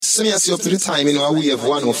So me see up to the time, you know, we have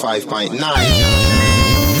 105.9.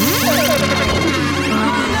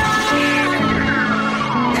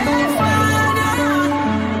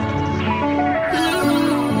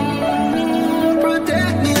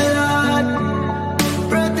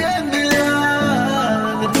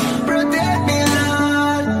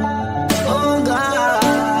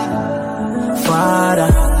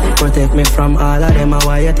 Protect me from all of them.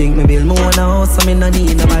 Why you think me build more now? So me no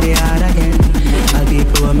need nobody hard again. All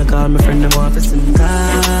people when me call my friend them off some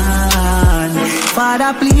can.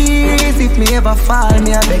 Father please, if me ever fall,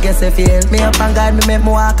 me I beg you say fi help me up and guide me make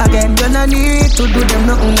me walk again. You no need to do them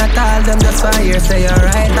nothing at all. Them just for here say you're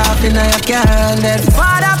right off in your can. Then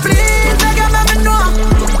Father please, beg you let me know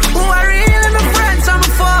who are really my friends and my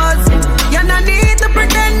foes. You no need to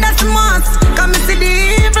pretend that's a must. Come and see the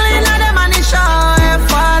evil in them and it show.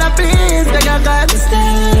 Father, please, beg your God to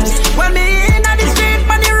stay. When me in the street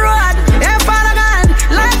on the road, hey, Father God,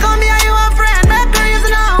 like how me and you a friend, make her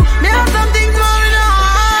use now. Me have some things going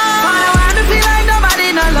on. Father, why me feel like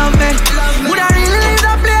nobody no love me? Would I really leave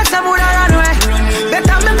the place or would I run away?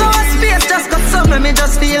 Better me go a space just cause some of me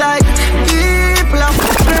just feel like people are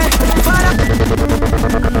f***ing. Father,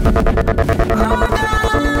 oh God.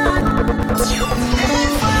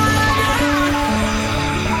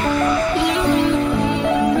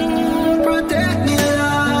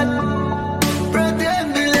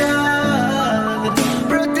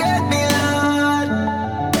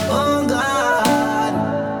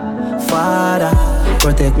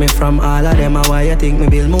 Protect me from all of them. Why you think me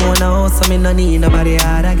build more now? So me no need nobody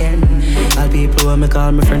hard again. All people when me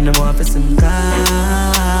call my friend them off some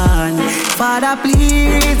can. Father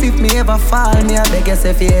please, if me ever fall, me I beg you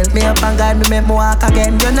say fi help me up and guide me make me walk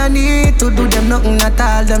again. You no need to do them nothing at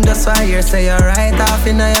all. Them just for here say you're right off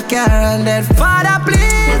in your car. And then Father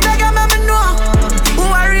please, beg you let me know who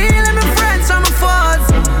are really my friends and my foes.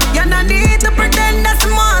 You no need to pretend that's a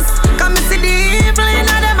must. Come and see the evil in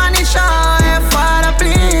them and it show. Father,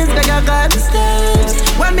 please, beg your God to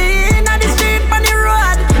stay. When me in the street on the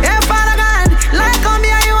road, hey, Father God, like how me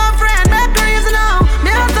and you a friend, make her easy now. Me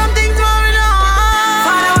have some things going on.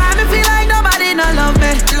 Father, why me feel like nobody no love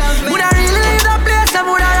me? Would I really leave the place or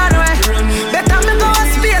would I run away? Better me go a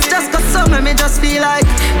space just cause some of me just feel like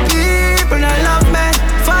people no love me.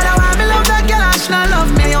 Father, why me love that girl and she no love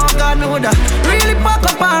me? Oh God, me woulda really pack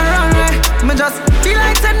up and run away. Me just feel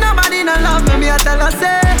like said nobody no love me. Me I tell her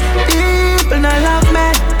say people no love me.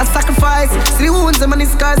 I sacrifice. See the wounds them and the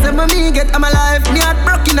scars them when me get I'm alive. Me heart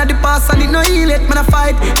broken at the past and it no heal it. Man I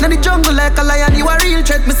fight in the jungle like a lion. You a real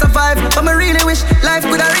threat, me survive. But me really wish life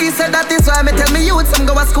could have reset. That is why me tell me youth some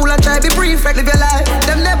go to school and try be brief, live your life.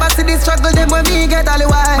 Them never see the struggle them when me get all the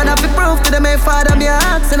while. Man I fi prove to them, hey Father, me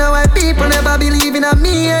asking why people never believe in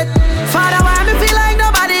me yet. Father, why me feel like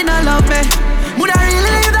nobody no love me? Would I really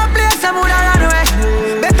leave the place and would I run away?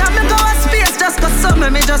 Better me go a space just cause some of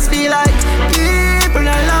me just feel like people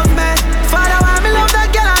don't love me. Father, why me love that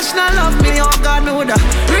girl and she don't love me? Oh God, me woulda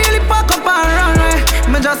really pack up and run away.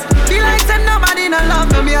 Me just feel like say nobody don't love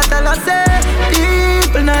me. Me I tell her say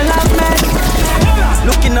people don't love me.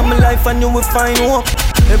 Looking at my life and you will find hope.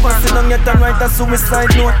 If I sit down yet and write a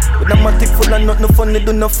suicide note. With a matic full of nothing funny,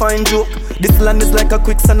 do not find joke. This land is like a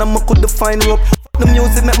quicksand and I could find rope. The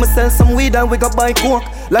music make me sell some weed and we got buy coke.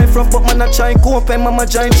 Life rough but man I try cope. And mama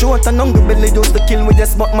giant short and hungry belly used to kill me.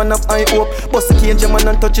 Yes but man have high hope. Bust the cage man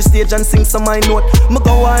and touch the stage and sing some high note. Me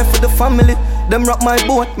go high for the family, them rock my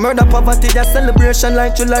boat. Murder poverty, a celebration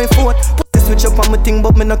like July 4th. Put this switch up on my thing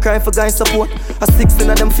but me no cry for guy support. A 16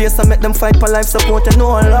 of them face and make them fight for life support. And no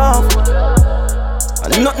love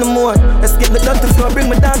and nothing more. Let's get the dot to floor, bring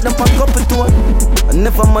me down and pack up a tour. I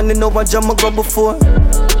never money know what jam I go before.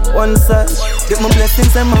 One side, get my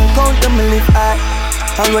blessings and man count them me live high.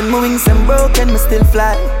 And when my wings them broken, me still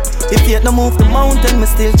fly. If yet no move the mountain, me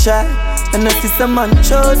still try. And I see some man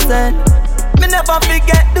chosen. Me never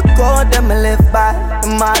forget the code them me live by.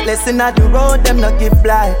 My lesson at the road, them not give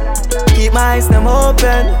blind. Keep my eyes them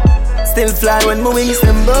open. Still fly when my wings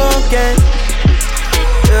them broken.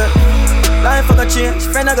 Yeah. Life I got change,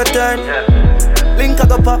 friend I got turn. Link I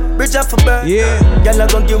got pop, bridge up for burn. Girl I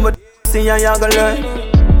gon' give me see and you gon' learn.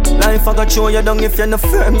 Life I got show you down if you're not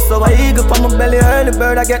firm. So I eagle from my belly, early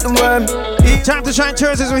bird I get the worm. Time to shine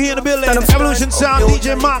Thursdays, we're here in the building. Evolution Sound,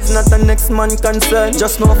 DJ Max. Not the next man concern.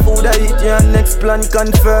 Just no food I eat, yeah, next plan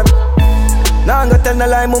confirm. Now I'm gonna tell no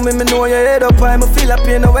lie, mommy, me know your head up high. Me feel a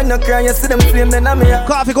pain when you cry, you see them flame, then I'm here.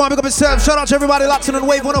 Coffee, go on, pick up yourself. Shout out to everybody locked in on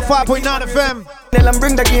Wave 105.9 FM. Tell them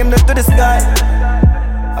bring the game to the sky.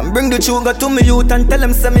 And bring the sugar to me youth and tell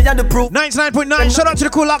them send me the proof. 99.9, shout out to the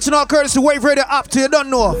cool locked in all courtesy Wave Radio up to you don't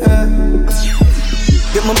know.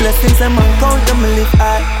 Get my blessings and my count them, me live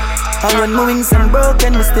high. I run my wings and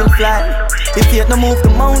broken, me still fly. If yet no move the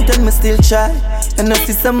mountain, me still try. And if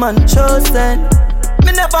it's a man chosen,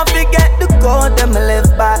 me never forget the God them me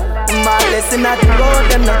live by. And my blessing at the road,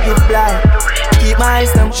 them not give blind. Keep my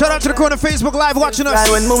eyes them. Shout out to the corner Facebook Live watching us.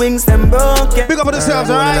 When my wings them broken. Big up on themselves,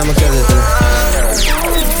 alright?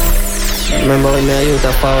 Remember when me and youth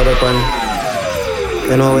are powered up and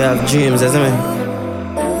you know we have dreams, isn't it?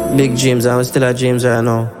 Big dreams, and we still have dreams right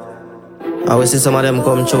now. I will see some of them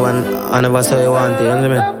come true and I never saw you want it, you know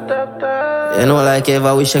what I mean? You know, like if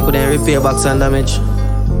I wish I couldn't repair back some damage.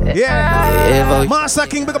 Yeah. Master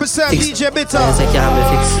King, big up yourself, DJ Bitter. Yes, I can't be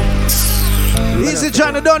fixed. Easy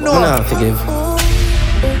John, I don't know. I forgive.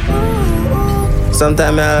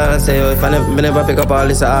 Sometimes I say, if I never pick up all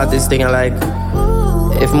this artist thing, I like.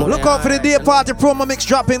 If look out for the day party promo mix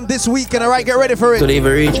dropping this weekend, alright? Get ready for it. Could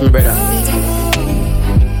even reach me, brother.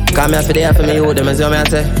 Come here for the for me, you them, as you may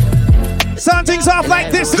say. Sound things off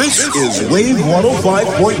like this. This is Wave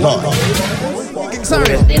 105.9.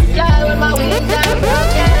 Sorry.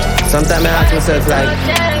 Sometimes I ask myself like,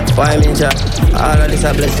 why me chat? All of this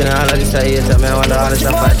a blessing, all of this a hate, I wonder all this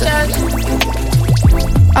a fight.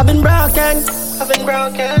 I've been broken.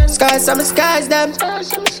 Skies from the skies them.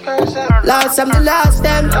 Lost from the lost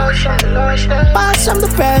them. Past from the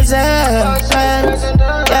present.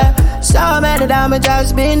 Yeah. So many damage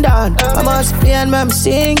has been done. I must be and me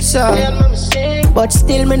sing so. But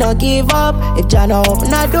still me no give up. If John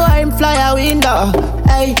open a door, him fly a window.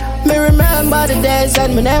 Hey, me remember the days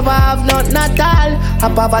and me never have nothing at all. A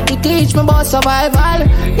poverty teach me about survival.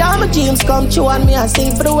 Yeah, my dreams come true and me I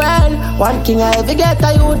sing for the world. One king I ever get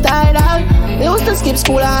a youth idol. Me used to skip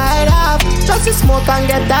school and hide up. Just to smoke and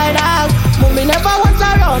get tired out. Mommy never was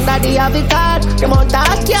around, daddy have it hard. The amount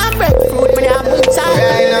I can't break fruit, me have good time.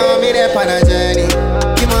 Right now me there on a journey.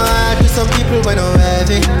 Give my heart to some people when I'm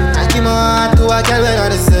heavy. I give my heart to a girl when I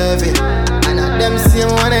deserve it. And not them same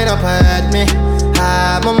one end up hurt me.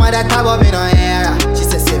 My mother talk about me no hair. She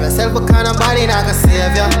said save yourself because nobody not gonna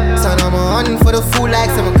save you. So now I'm hunting for the fool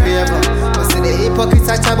like some craver. But see the hypocrites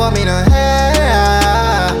talk about me no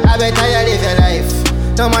hair. I better you live your life.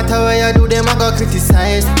 No matter what you do, them I go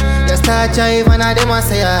criticize. You start drive and them I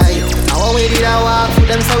say hi. Now when we did a walk for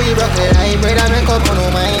them so we broke the line. Brother make up on no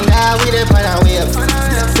mind, we dey pan a wave.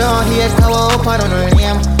 Don't hate how I up on no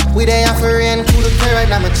name. We dey have for rain, cool the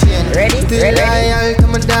carrot on my chain. Still loyal to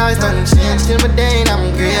my dogs, nothing change. Till my day in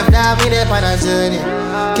my grave, that we dey pan a journey.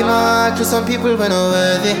 Give my heart to some people when I'm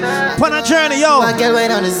worthy. Pan a journey, yo. I get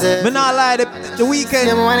right on the zone. Me not lie, the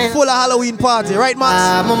weekend full of Halloween party, right,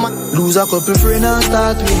 Max? Lose a couple friends and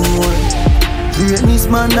start with more. Greatness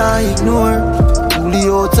man I ignore. Fully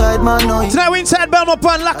outside man I tonight we inside Belmont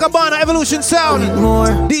Pan, Lacabana, Evolution Sound.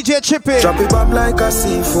 DJ Chippy. Drop it up like a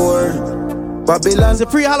C4. Babylon. It's a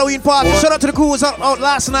pre-Halloween party. Shout out to the crew who was out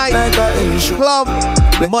last night. Club,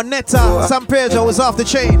 Moneta, San Pedro was off the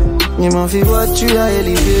chain. You must feel what you are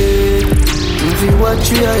elevate. You feel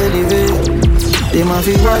what you are elevate. They must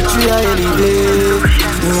feel what you are elevate.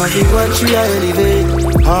 You must feel what you are elevate.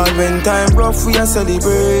 Hard when time rough we are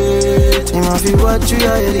celebrate. You must feel what you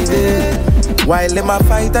are elevate. While them a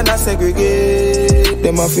fight and a segregate.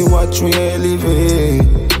 They must feel what you are elevate.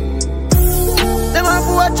 They must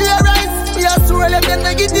feel what you are right. We are so relevant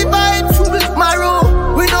to get the vibes. My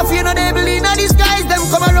room, we no fear no devil in a disguise. Them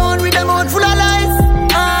come around with them out full of lies.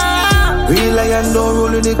 Real lion don't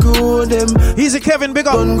roll in the crew them. He's a Kevin, big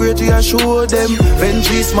up. Done great, we are show them.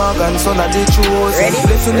 Ventry smog and son of the chosen.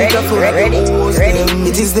 Blessing it up for them.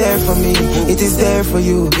 It is there for me, it is there for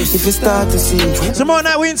you. If you start to see. Tomorrow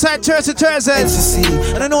night we inside Thursday.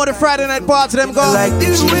 And I know the Friday night party them go. Like the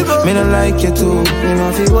cheap, me not like you too. You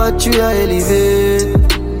know feel what you are elevate.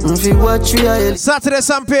 Feel what you are elevate. Saturday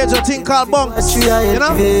San Pedro, thing called Bunks. You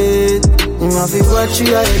know? You know feel what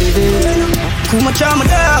you are elevate. Too much of my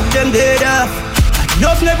dog, them dead off.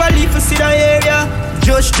 Enough never leave for see the area.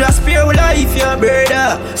 Just spare with life, your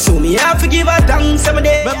brother. So me have to give a thanks every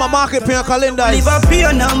day. Remember market pay calendar. Live up here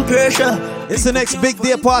and pressure. It's the next big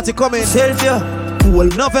day party coming.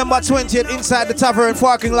 November 20th inside the tavern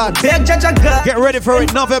parking lot. Get ready for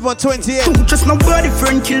it, November 28th. Just nobody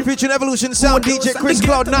friend kill. Featuring Evolution Sound, DJ Chris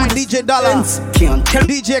Cloud9, DJ Dollar,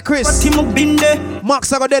 DJ Chris.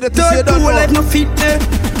 Max I got dead to see you done.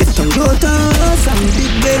 Get on your toes and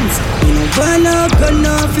big bends. You know burn up, gun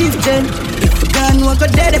off 15. If you gun walk a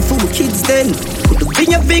dead for kids then. Could be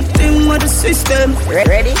a victim of the system.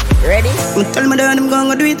 Ready? I'm tell me that I'm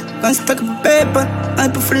gonna do it. Can't stack up paper, I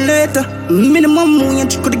prefer later. Minimum money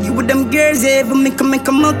and you could give with them girls ever. Make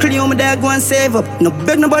a muckle, you my dad go and save up. No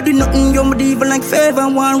beg nobody nothing, you my evil like favor.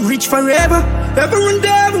 Want rich forever. Everyone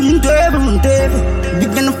there.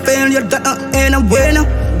 Big in the failure, that ain't a winner.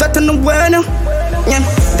 That ain't a winner. Yeah,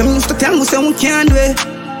 them used to tell me, say we can't do it.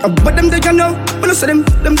 But them they you know, when I say them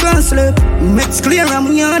gonna slip. Makes clear and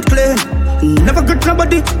we aren't clear. Never got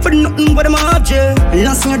nobody for nothing but them object.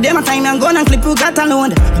 Last year, them a time I'm gonna clip who got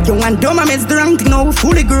alone. Young and dumb, I made the wrong thing, now we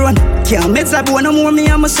fully grown. Can't make that boy no more, me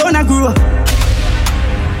and my son I grew up.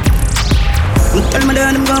 Tell me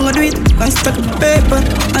that I'm gonna do it. I stuck the paper,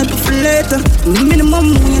 I put for later.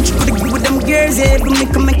 Minimum, we ain't try to give with them girls, yeah.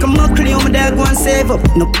 But make a mockery on my dad, go and save up.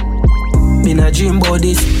 No. Been a dream about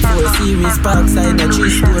this. 4 series, parkside, a true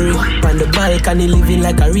story. On the bike and he living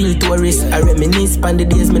like a real tourist. I reminisce on the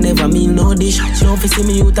days me never mean no dish. Now if you see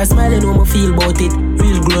me youth a smiling, how me feel about it.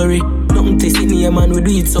 Real glory. Nothing to see me, man, we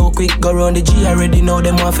do it so quick. Go round the G already know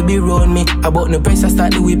them want to be round me. About no press, I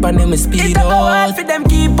start the whip and them speed up. It's hard for them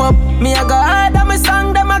keep up. Me I go hard and my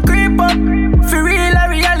song, them a creep up. For real, a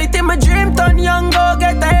reality, my dream turn young. Go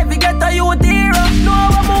get a heavy, get a youth hero. No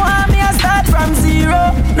one more want me, I start from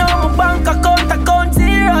zero. Now my bank account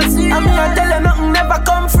zero. And me I tell you nothing never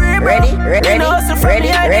come free, bro. Ready?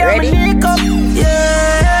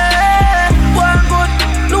 Yeah, one good,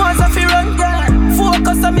 no one's a fi run, girl.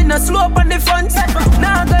 Focus, I'm in a slope on the front.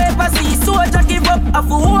 Now go ever see soldier give up. I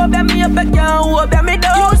for hope them me up, I can't hope them me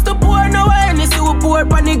down. Used to pour no any see who pour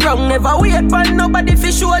on the ground. Never wait for nobody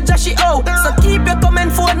fi show Joshy out. So keep your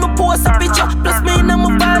comment forward, me post a picture. Plus me in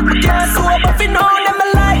my bag, me can't sober. If you know them I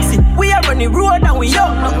like it. We are on the road and we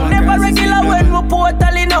young. Never regular when we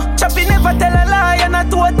totally no. Choppy never tell a lie and I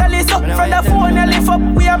totally so. From the phone I lift up,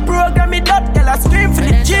 we are program it up. Tell a scream for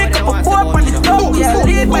the J, couple up on the top. Yeah,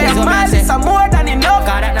 lead by a mile, it's a more than enough.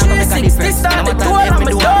 360 start the tour and me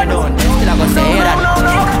done. Still I go say that.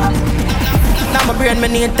 Now my brain me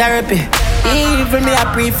need therapy. Even me a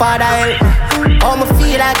pray for the help me. Oh, me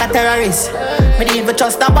feel like a terrorist. Me don't even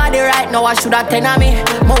trust nobody right now. I should have 10 of me.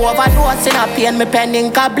 Me overdose in a pain. Me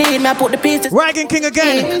pending can bleed. Me I put the pieces. Ragging King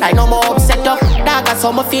again. I know more upset up. That got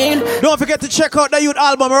some feel. Don't forget to check out the youth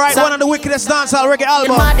album, alright? One of the wickedest dancehall reggae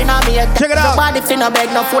album. Check it out. Nobody finna beg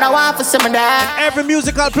no food. I want for some of that. Every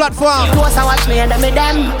musical platform. Close and watch me and them.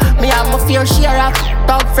 Me have my fair share of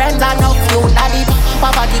dog friends and no few daddy.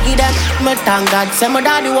 Papa give them. Me thank God. Say my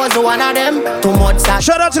daddy was the one of them. Too much sack.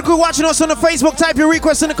 Shout out to the crew watching us on the Facebook. Type your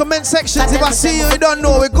request in the comment section. If I see you, you don't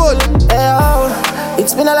know, we're good. Hey, oh,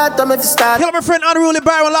 it's been a lot of time to start. Hello, my friend Unruly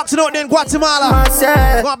Byron locked it out there in Guatemala.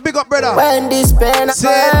 Go on, big up, brother. When this pain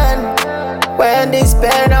end, when this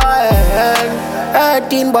pain end,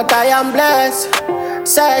 hurting but I am blessed,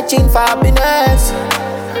 searching for happiness.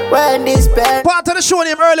 When this pain, part of the show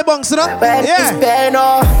name early bunks, you know? When this pain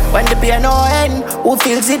when the pain end, who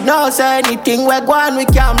feels it now? So anything we go on, we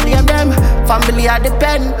can't blame them. Family I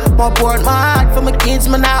depend, more pour my heart for my kids,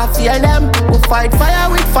 man I fear them. We fight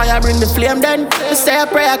fire with fire, bring the flame then. We say a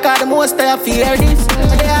prayer, cause the most I fear this.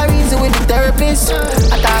 They are easy with the therapist.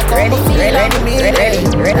 I talk ready,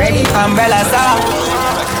 ready. Umbrellas out.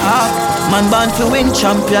 Man born to win,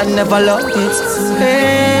 champion never lost it.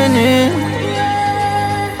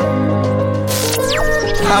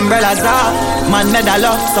 Umbrellas out, man medal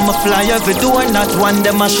up. Some fly every door, not one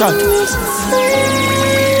them a shot.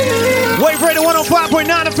 Wave Radio 105.9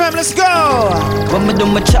 FM, let's go. When me do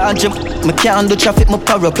my charge, me can't do traffic, my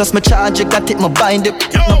power. Plus my charge, got it, my bind it.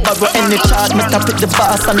 No borrow any charge, me tap it the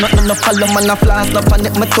boss. And nothing no follow, man a flash. No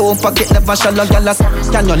panic, my toe pocket never shallow. Gallas,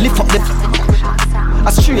 can you lift up the I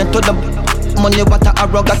straight to the money, what a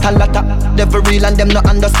arrow, got a lot of devil real and them no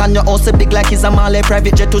understand you. Also big like it's a Malay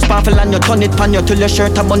private jet too powerful and you turn it pan you till your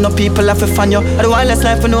shirt up on no people have to fan you. I do wireless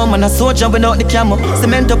life for no man, a soldier without the camo.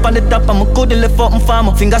 Cement up on the top, I'm a good lift up and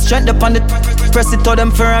farmer. Finger strength up on the press it to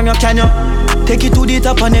them for hang you, can you? Take it to the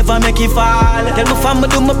top and never make it fall. Tell my family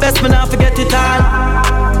do my best, me not forget it all.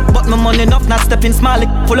 But my money enough, not stepping small,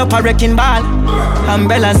 full up a wrecking ball.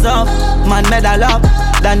 Umbrellas up, man medal up.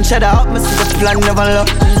 Dan cheddar up, me see the plan never look.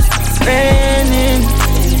 Raining,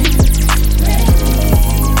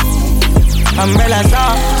 umbrellas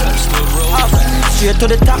up, straight to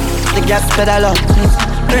the top, the gas pedal up.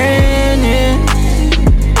 Raining.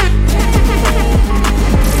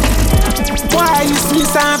 Why you see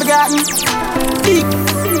some forgotten? Big,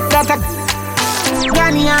 got a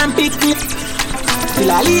granny and pick me. Till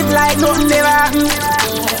I live like nothing never happened.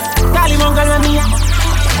 Call him uncle when me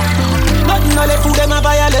nothing no let food them a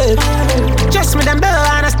violate. Just me them bell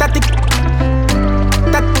and a static.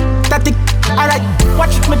 Static. Alright,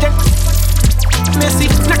 watch it me then. Messi,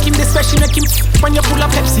 knock him this special, make him when you pull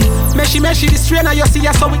up Pepsi. Messi, this trainer you see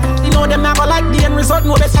ya so it. You know them never like the end result,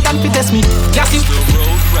 no better than fit test me. Yes you,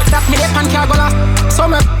 that me they pan cargo last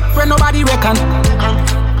summer, when nobody reckon.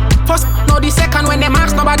 first, no the second. When them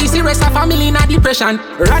ask, nobody serious. A family in a depression.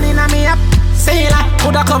 Running on me up, sailor.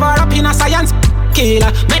 Coulda cover up in a science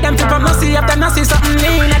killer. Make them trip up, no see if them no see something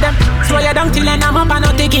in them. Slow you down till I'm up and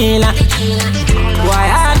no tequila. Why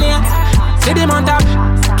are they? See them on top,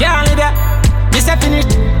 can't leave ya. This a finish,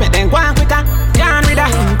 but then go on quicker. Can't read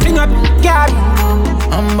that, bring up, girl.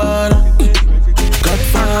 I'm bad,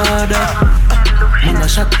 Godfather. Man a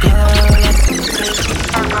shot caller.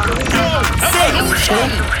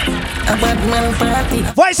 A bad man party.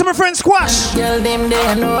 Voice of my friend Squash. Girl them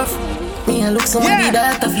they enough. Me a look so many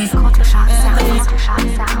that of you.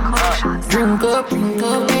 Drink up,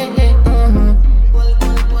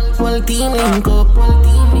 Whole team link up.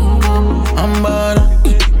 I'm bad,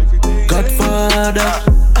 Godfather.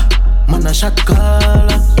 Man a shot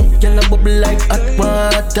caller. Girl a bubble like hot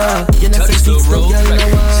water. You know say six no girl no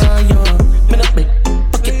wire. Me no big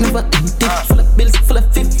pocket never empty. Full of bills, full of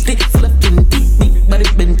 50, full of 20. Big body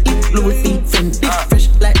Bentley, Louis V Fendi. Fresh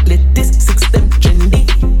like lettuce, 6 them trendy.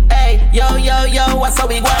 Hey, yo, what's how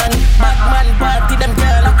we want? Batman party, them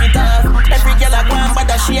girl lock it off. Every girl I want but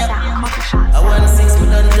the shape. I want 6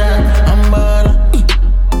 million dollars. I'm bad,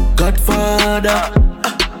 Godfather.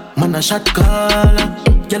 Man a shot caller.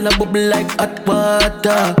 Girl a bubble like hot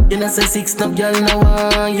water. You know say 6 no girl no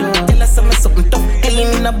want you. Tell us something tough.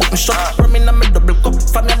 Killing in a button shot. Rum in a me double cup.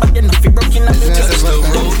 From your body no fi broke in a me chest.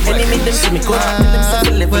 Enemy them see me cut. Them say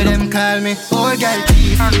fi level up. Them call me old girl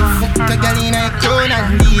thief. Fuck a girl in a crown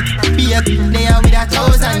and beat. Be a they are with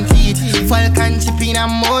 1,000 teeth. Falcon chip in a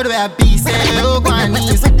mode where be say oh go on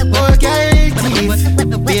knees. Old girl thief.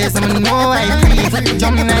 Base I'm know I breathe.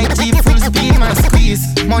 Jumping like Jeep full speed man squeeze.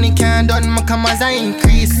 Money can't done my come as I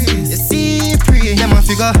increase. You see, free. Them a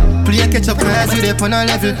figure. Play catch up class with up on a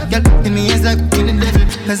level. Girl, in me is like in the devil.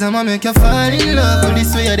 Cause I'ma make you fall in love. With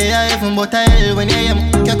this way they are heaven, but I hell when you am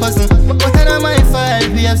your cousin. But I know my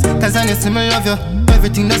fault, babes. Cause I know me love you.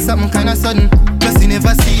 Everything does something kinda sudden. Plus you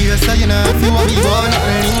never serious, so you know if you want me go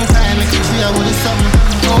nothing in time. Make you treat with something.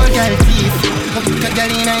 Old girl thief. Fuck a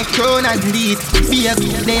girl in a crown and lead. Be a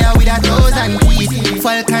they are with 1,000 teeth.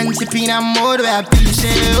 Falcon chip in a mode where be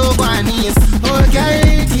say oh go on knees. Old girl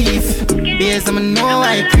thief. Base I'm know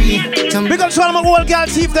I pre. Big up to all my old girl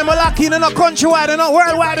thief. Them are lucky in a countrywide and not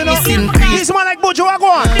worldwide and not. This man like Bojo, I go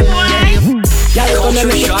on. Yeah, you gonna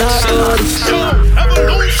make it hard.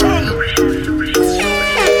 Evolution.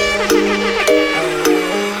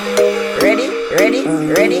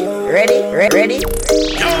 Ready?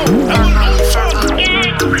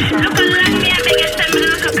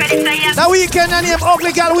 That weekend, I name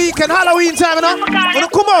Ugly Girl Weekend, Halloween time, you know? Wanna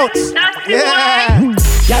come out? Yeah.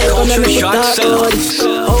 Yeah, you gonna make it hard.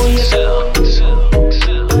 Oh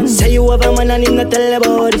yeah. Say you have a man and him not tell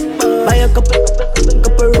about it. Buy a couple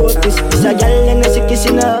roasties. It's a girl and a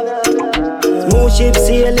kissing her. Smooth ship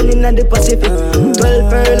sailing in the Pacific. 12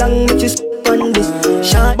 furlong, which is on this.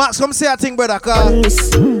 Max, come say a thing, brother, car.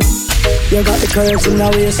 You got the curves in the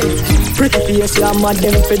waist. Pretty face, you're mad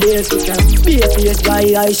them for days. Be a face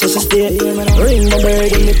guy, I should stay. Ring my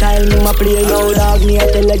bird in the time, in my play. Yo dog, me I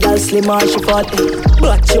tell a girl slim or she fat.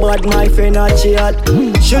 But she bad, my friend, not she hot.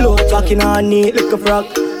 She look fucking on neat, like a frog.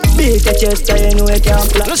 Beat the chest, I know it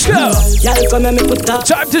can't fly. Let's go! Y'all come and me put that.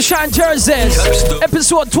 Time to shine jerseys.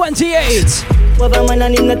 Episode 28.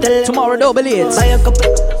 Tomorrow double it. Buy a couple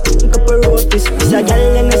roasties. It's a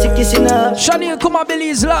girl and a kissing her. Chanel come and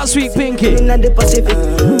Billy's last week, Pinky. In the Pacific.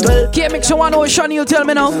 Can't make someone know Chanel tell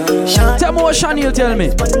me now. Tell me what Chanel tell me.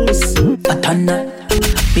 Patanda.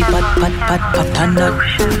 Me patanda.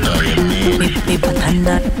 Me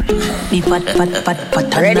patanda. Me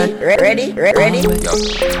patanda. Ready?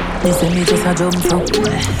 They say me just a jump so.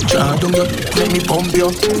 Draw down you, let me pump you.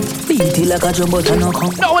 Beat it like a jump but I no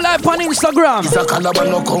come. Now live on Instagram. It's a caliber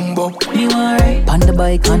no combo. You alright? On the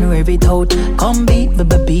bike and rev it out. Come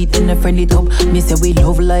beat in a friendly top. Me say we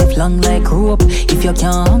love life long like rope. If you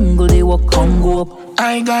can't angle the walk, come go up.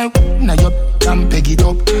 I got now you can peg it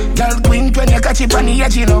up. Girl queen when you catch it on the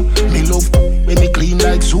edge, you know. Me love when me clean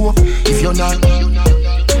like soap. If you're not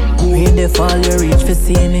when they fall you reach for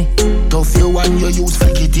see me. Tough you and you use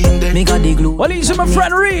flick it in there. Me got the glue. What is my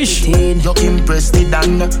friend Rich? You impressed it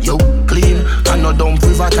and you clean and no dumb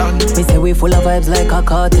privaton. Me say we full of vibes like a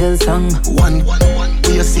cartel song. One,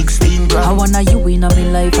 we are 16 grand. I wanna you in a me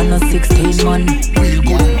life and a 16 man. Real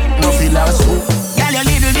good, no feel as so. Girl, your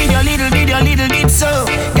little bit so.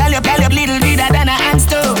 Girl, your little bit than a hand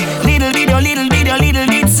stove. Little bit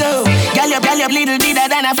so. Girl, your little bit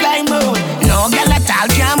than a flying boat. No girl at all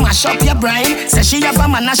can mash up your brain. Say she have a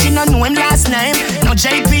man and she no know him last name. No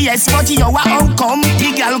JPS 40 hour outcome.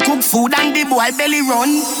 The girl cook food and the boy belly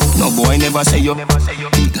run. No boy never say you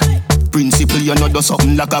big. Principle, you know, do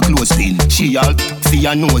something like a clothespin. She all for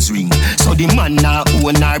your nose ring. So the man now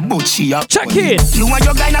own her, but she all. Check it. You and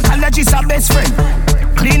your gynecologist are best friend.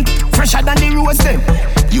 Clean, fresher than the rose them.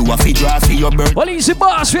 You a fi draw for your bird. What is the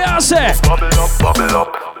boss? We are say. Bubble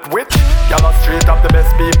up. Which? Gala straight up the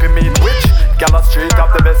best people meat. Which? Gala straight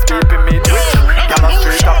up the best people meat. Which? Gala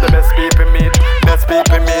straight up the best people meat. Best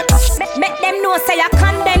people meat. Make them know say a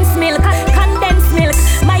condensed milk. Condensed milk.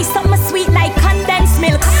 My summer sweet like condensed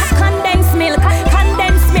milk. Condensed milk.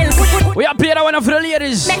 Condensed milk. We are playing that one for the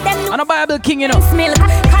ladies. And a Bible King, you know. Milk.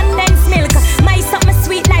 Condensed milk. My summer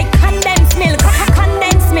sweet like condensed milk.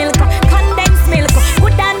 Condensed milk. Condensed milk.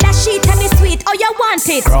 Put down that sheet and it's sweet. Oh, you want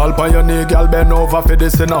it? Crawl by your knee, girl, bend over for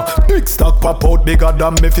this, you know. Big stock pop out bigger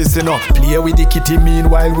than me fist, you know. Play with the kitty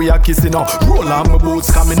meanwhile we are kissing, you know. Roll on my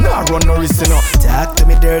boots, coming now, run no risk, you know. Talk to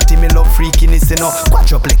me dirty, me love freakiness, you know.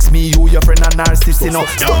 Quadruplex me, you, your friend and narcissist, you know.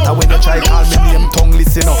 Stutter when you try call me name, tongue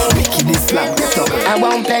listen, you know. Wickedest like this, you know. I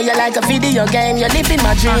won't play you like a video game. You live in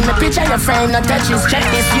my dream, the picture your frame, no touches. Check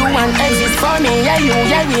this, you want exist for me. Yeah, you,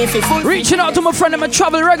 yeah, we if it full. Reaching out to my friend, I'm a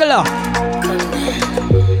travel regular.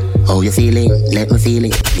 How you feeling? Let me feel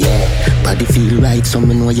it, yeah. Body feel right, so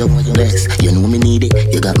me know you're blessed. You know me need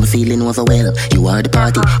it, you got me feeling overwhelmed. You are the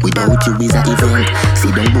party, without you is an event.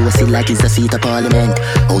 See them bossy like it's the seat of parliament.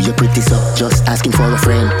 Oh, you pretty so, just asking for a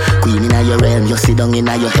friend. Queen in your realm, you sit down in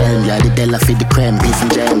your helm. You're the Della for the creme, peace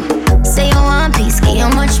and gem. Say you want peace, get you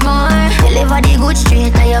much more. Deliver the good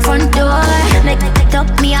straight to your front door. Make up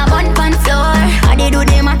me a bun pan floor. How they do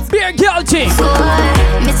them at Beer guilty.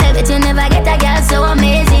 Me say bet you never get a girl so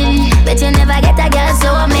amazing. Bet you never get a girl so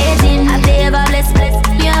amazing. I play ever bless,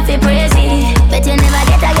 you have to praise it. Bet you never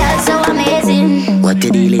get a girl so amazing. What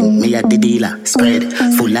you dealing? Me at the dealer. Spread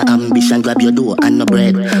full of ambition, grab your door and no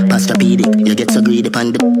bread. Pastrapedic, you get so greedy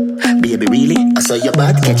upon the baby really. I saw your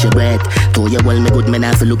bad, catch your breath. Told you well me good, man,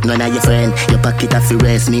 I feel look none of your friend. Your pocket have to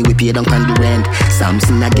rest me, we pay down on the rent.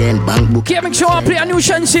 Samson again, bank book. Yeah, make sure I play a new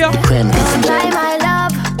chance here. Why my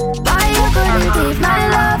love? Why you couldn't take my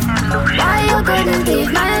love? Why you couldn't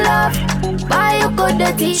take my love? Why you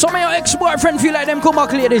couldn't take? Some of your ex-boyfriend feel like them come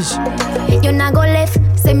back ladies. You not go left,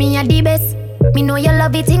 say me a the best. Me know you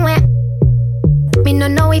love it in where. Me no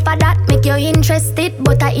know if I that make you interested,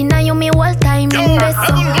 but I inna you me whole time invest.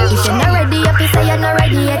 If you're not ready, you say you're not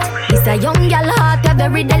ready yet. This a young girl heart, you're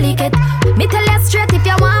very delicate. Me tell you straight, if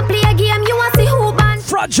you want play a game, you want see who ban.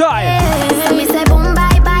 Fragile. So me say boom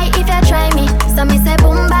bye bye if you try me. So me say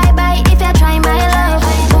boom bye bye if you try my love.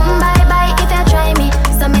 Boom bye bye if you try me.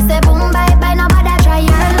 So me say boom bye bye nobody try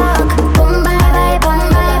your luck. Boom bye bye, boom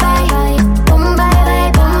bye bye, boom bye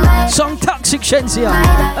bye, boom bye. Some toxic shins here.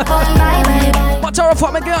 But our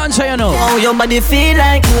fuck me girl say you know. Oh, your body feel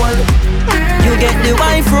like gold. You get the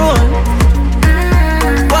wife roll.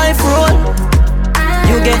 Wife roll.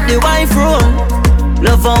 You get the wife roll.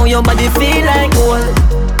 Love how your body feel like gold.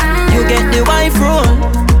 You get the wife roll.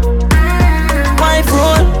 Wife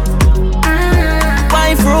roll.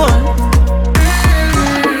 Wife roll.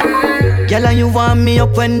 Girl, you want me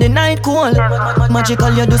up when the night cold.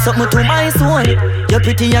 Magical, you do something to my soul. You're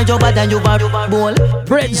pretty and you're bad and you are bold.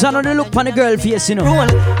 Brains on the look on the girl face, you know. Roll,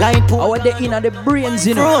 light pool. Our day in the brains,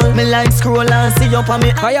 you know. Roll, me like scroll and see up on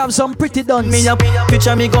me. I have some pretty duns. Me a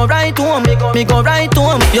picture, me go right home. Me go right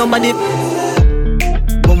home. Your body.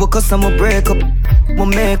 When we cuss and we break up. We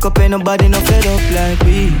make up, ain't nobody no fed up like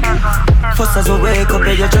we. First as we wake up,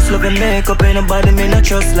 you just love and makeup. Ain't nobody me no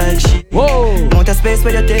trust like she. Whoa. Want a space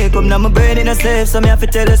where you take up. Now my brain in a safe, so me have to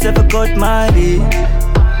tell yourself I cut my beat.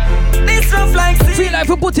 This rough like sea. Feel like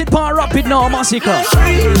we put it on rapid now, massacre.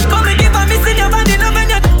 Come and give a miss in your body, love and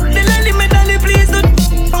you. The lady me dolly, please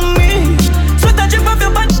don't on me. Sweat a drip off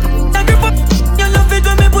your body, I grip up. You love it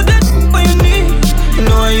when me put it on your knee. You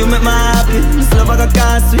know how you make me happy. This love like a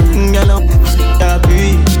car swing, you know.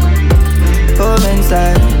 Happy. Come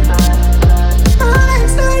inside.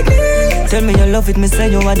 Tell me you love it, me say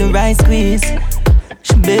you are the right squeeze.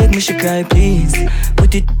 She beg me, she cry please.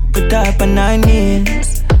 Put up on 9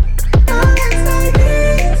 knees.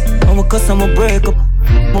 And we cuss and we break up.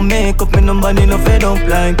 We make up, and nobody no fed up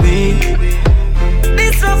like me.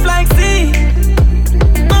 This rough like sea.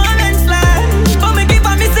 Moment slide. But me keep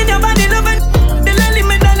on missing your body loving. The lady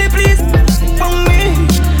me dolly please. For me.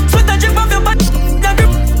 Sweat a drip off your body.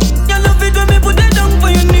 You love it when me put it down for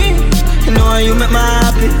your knee. You know how you make me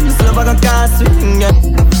happy. This love like a car swing.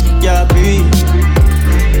 Yeah, breathe.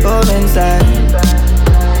 Come inside.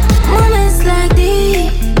 Moments like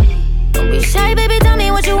these. Don't be shy, baby, tell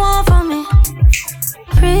me what you want from me.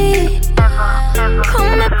 Free.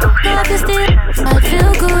 Come and put off your still. I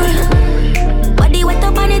feel good.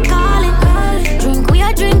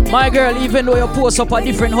 My girl, even though you post up a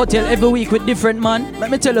different hotel every week with different man,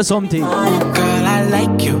 let me tell you something. Girl, I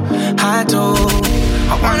like you, I do.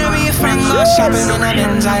 I wanna be a friend, go shopping in a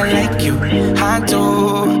Benz. I like you, I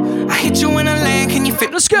do. I hit you in a lane, can you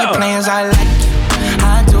fit? Let's go. The plans, I like you,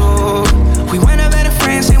 I do. We went up better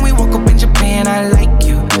friends and we woke up in Japan. I like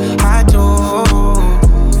you, I do.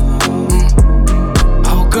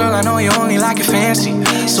 Oh girl, I know you only like it fancy,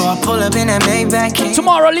 so I pull up in that Maybach.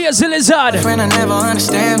 Tomorrow, Lazy Lizard. Friend, I never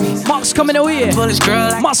understand me. Mark's coming away. Pull this girl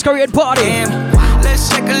like Masquerade party. Let's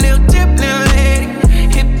take a little dip, little lady.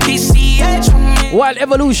 Hit PCH. Wild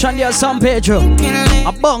Evolution, there's San Pedro.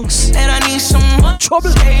 A bunks. And I need some trouble.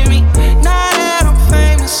 Now that I'm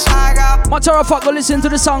famous, I got. Matter of fact, go listen to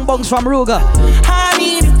the song bunks from Ruga. I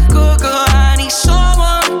need a good girl, I need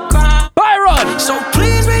someone. Byron. So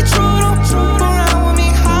please be true, don't around with me,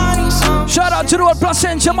 honey. Shout out to the old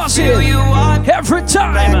Placentia Massive. Every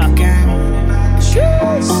time.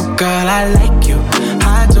 Oh girl, I like you,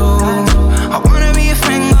 I do. I wanna be a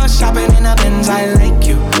friend, go shopping in a Benz. I like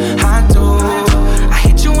you, I do. I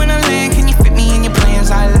hit you in a lane, can you fit me in your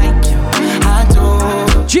plans? I like you, I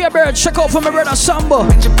do. J-Bird, check out for my brother Sambo.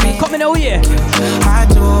 Coming away. I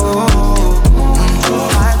do,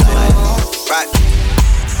 Right,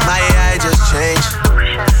 my AI just changed.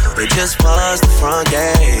 They just paused the front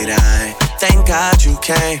gate. I thank God you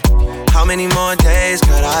came. How many more days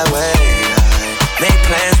could I wait? Make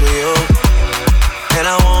plans with you, and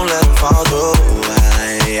I won't let them fall through.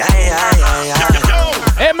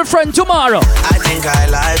 Hey, my friend, tomorrow. I think I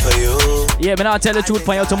lie for you. Yeah, man, I'll tell the truth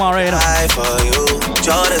for you tomorrow, you know. Lie for you,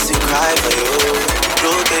 Jodeci cry for you.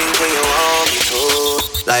 Do things when you want me to.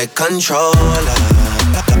 Like controller,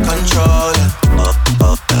 controller,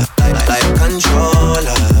 like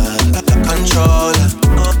controller, controller.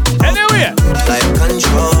 Anyway, like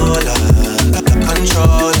controller,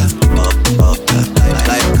 controller.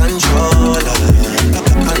 Like controller,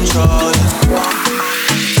 controller.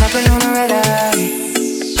 Hopping on a red eye.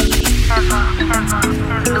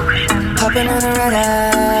 Hopping on a red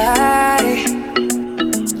eye.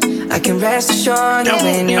 I can rest assured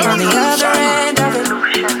knowing you're on the other end of it.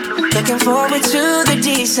 Looking forward to the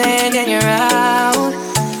descent and you're out.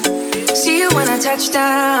 See you when I touch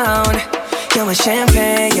down. You're with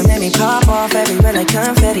champagne, you made me pop off everywhere like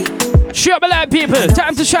confetti. Sure, black people,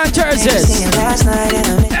 time to shine Thursdays.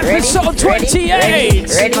 Episode 28.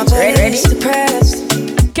 Ready.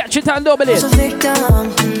 Catch it and double it. I'm a victim.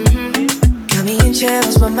 Got me in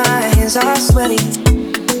chills, but my hands are sweaty.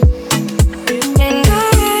 And I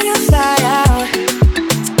had to fly out.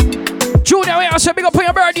 Junior, we also big up for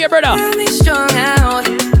your birthday, brother. Got me strung out.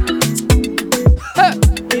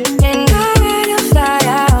 And I had to fly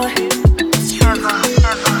out.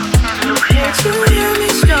 You got me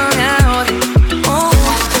strung out.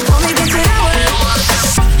 Only been 10 hours.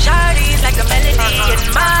 Shawty's like a melody in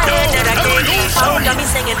my head that I can't keep on. Got me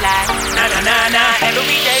singing like na na na na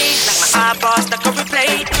every day, like my eyeballs stuck on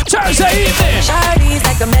replay. Thursday evening. Shawty's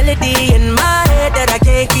like a melody in my head that I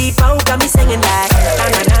can't keep on. Got me singing like na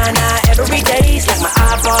na na na every day, like my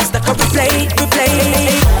eyeballs stuck on replay.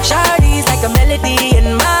 Shawty's like a melody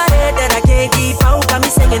in my head that I can't keep on. Got me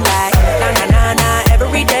singing like na na na na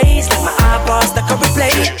every day, like my eyeballs stuck on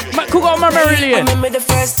replay. Remember the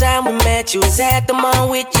first time we met, you was at the mall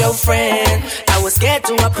with your friend. I was scared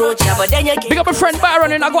to approach you, but then you big up a friend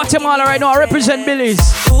Byron in Guatemala right now. I represent Billy's.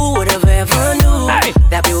 Who would have ever knew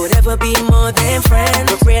that we would ever be more than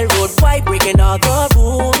friends? With railroad white breaking all the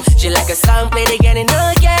rules. She like a song played again and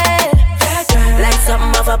again. Like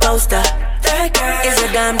something of a poster. Is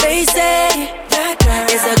a gun, they say.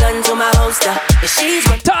 Is a gun to my holster. She's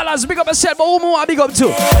Talas, big up yourself, but who more big up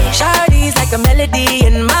too? Shawty's like a melody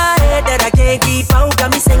in my head that I can't keep on.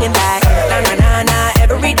 Got me singing like na na na na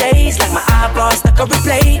every day, like my eyeballs stuck on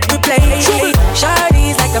replay.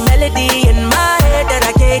 Shawty's like a melody in my head that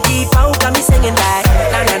I can't keep on. Got me singing like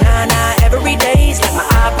na na na na every day, like my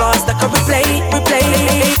eyeballs stuck on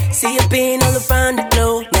replay. See you being all around the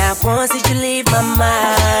globe. Now once did you leave my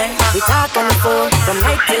mind? We talk on the phone from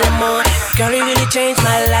night till the morning. Girl, you really changed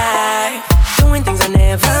my life. Doing things I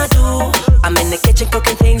never do. I'm in the kitchen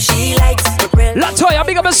cooking things she likes. Latoya,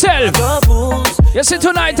 big up yourself. You see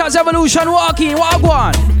tonight as Evolution walking, walk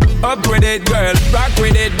one. Up with it, girl. Rock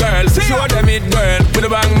with it, girl. Show them it, girl. With a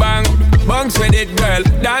bang bang. Bounce with it, girl.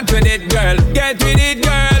 Dance with it, girl. Get with it,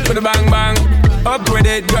 girl. With a bang bang. Up with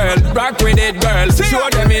it, girl. Rock with it, girl. Show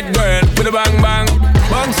them it, girl. With a bang bang.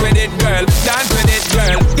 Bounce with it, girl. Dance with it,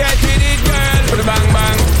 girl. Get with it, girl. With a bang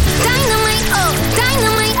bang. Dynamite up,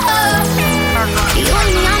 dynamite up. You and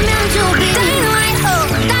me are meant to be. Dynamite up,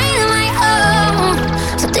 dynamite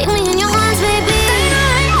up. So take me in your arms, baby.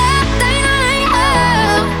 Dynamite up, dynamite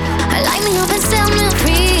up.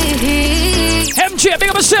 DJ, big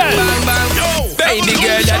up yourself. Bang, bang. Baby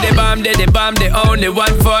girl, that the bomb, the only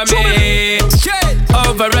one for me.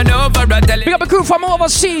 Over and over, I tell you. Big up a crew from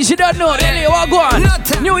overseas, you don't know. Ellie, what go on?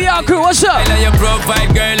 New York crew, what's up? I know your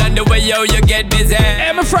profile, girl, and the way you get busy.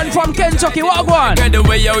 Hey, my friend from Kentucky, what go on? Girl, the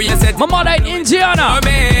way you set. My mother in Indiana.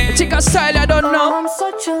 I think a style I don't know. I'm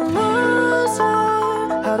such a loser.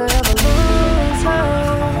 How'd I ever lose her?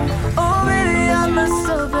 Oh, baby, I must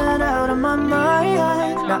have been out of my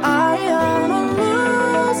mind. Now I am a loser.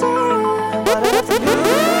 Why'd I have to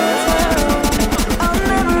lose her? I'll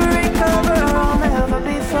never recover, I'll never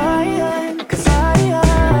be fine. Cause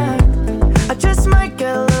I just might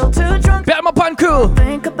get a little too drunk. Better my pan crew.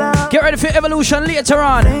 Think about. Get ready for evolution later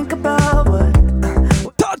on. Think about what.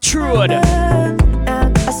 Touch road. And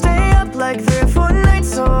I stay up like 3 or 4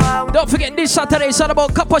 nights, so I. Don't forget this Saturday, it's all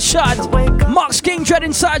about Copper Shot. Max King Dread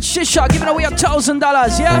inside Shisha, giving away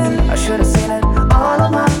 $1,000, yeah? I should have seen it all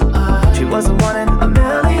along. She wasn't one in a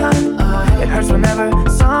million. It hurts whenever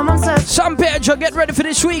someone says. San Pedro, get ready for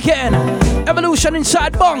this weekend. Evolution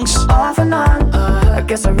inside Bunks. Off and on. I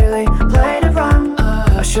guess I really played it wrong.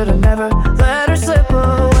 I should have never let her slip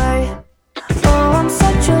away. Oh, I'm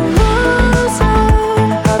such a loser.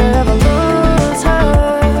 How'd I ever lose her?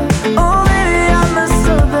 Oh, baby, I must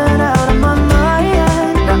have been out of my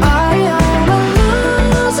mind. Now I am a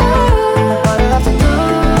loser. Why'd I have to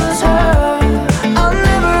lose her? I'll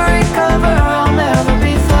never recover, I'll never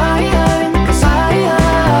be fine. Cause I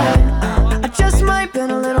just might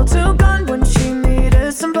been a little too gone when she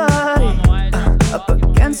needed somebody up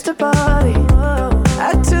against her body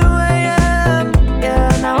at 2 a.m. Yeah,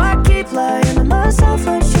 now I keep lying to myself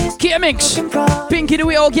when she's K-Mix, Pinky the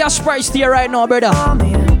way all gas price here right now, brother.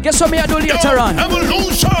 Guess what me I do later on?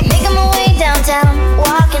 Making my way downtown,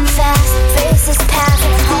 walking fast, faces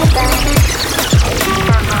passing, homebound.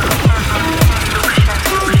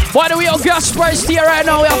 Why do we all gas price here right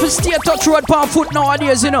now? We have to stay touch road pound foot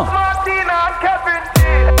nowadays, you know.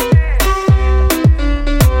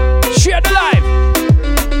 Share the live.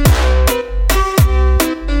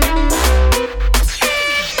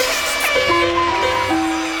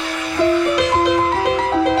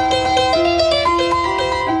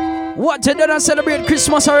 What, you done celebrate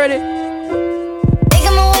Christmas already?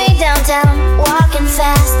 Making my way downtown, walking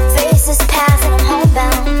fast, faces passing, I'm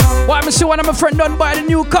homebound. Why am I see one of my friends done buy the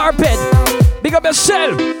new carpet? Big up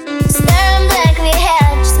yourself. Staring blankly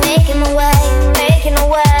ahead, just making my way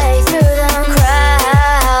through the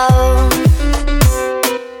crowd.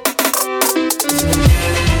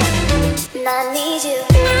 And I need you,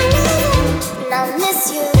 and I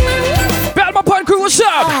miss you. Belma Punk Crew, what's up?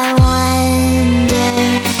 I wonder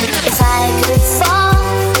if I could fall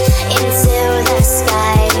into the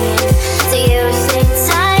sky. Do you think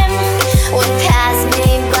time would pass me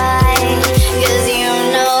by? Cause you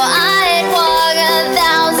know I'd walk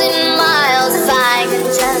 1,000 miles if I could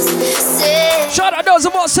just sit. Shout out those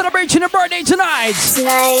of us celebrating a birthday tonight.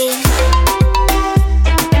 Hey!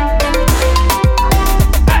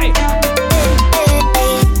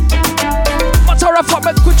 What's our fuck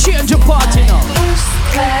that could change your party now?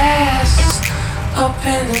 Glass up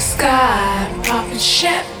in the sky, popping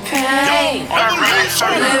champagne,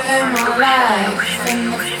 living my life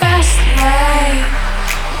in the fast lane.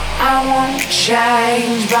 I won't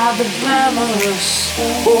change by the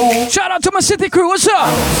glamorous. Shout out to my city crew, what's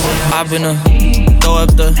up? I've been a throw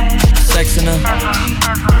up the sex in her.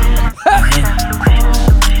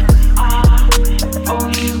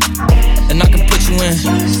 And I can put you in.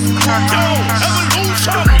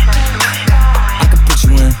 I can put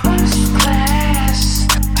you in.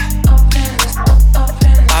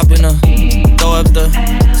 I've been a throw up the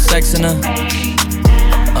sex in her.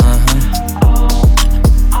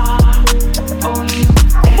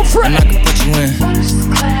 And I can put you in.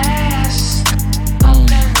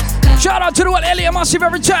 Shout out to the one Elliot Massive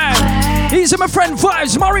every time. He's my friend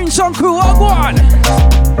Vibes, Marine Song Crew, all one.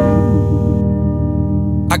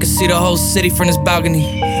 I can see the whole city from this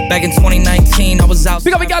balcony. Back in 2019, I was out.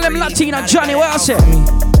 Big up, we got them Latina, Johnny, what else?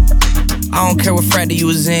 I don't care what frat that you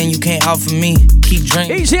was in, you can't out for me. Keep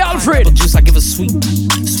drinking. Easy, Alfred. Juice, I give a sweet.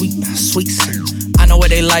 I know what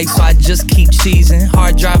they like, so I just keep cheesing.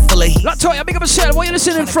 Hard drive full of heat. Latoya, big up yourself, where you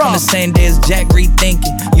listening from? On the same day as Jack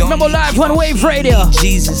rethinking. Remember live on Wave Radio.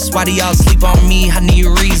 Jesus, why do y'all sleep on me? I need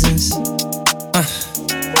reasons.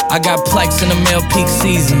 I got plex in the mail peak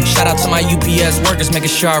season. Shout out to my UPS workers, making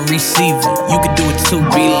sure I receive it. You can do it too,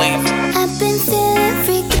 believe it. I've been feeling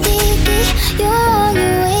freaky deaky. You're on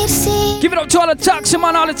your way to see. Give it up to all the taxi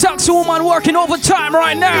man, all the taxi woman working overtime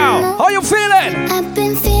right now. How you feeling? I've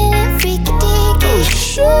been feeling freaky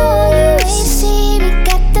deaky. You're on your way to see. We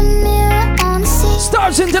got the mirror on the seat.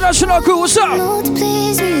 Stars in International crew, what's up?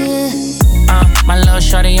 My little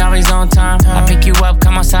shorty always on time. I pick you up,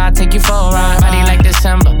 come outside, take you for a ride. Body like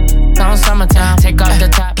December, on summertime. Take off the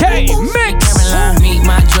top. K-Mix. Meet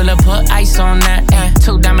my jeweler, put ice on that.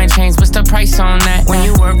 2 diamond chains, what's the price on that? When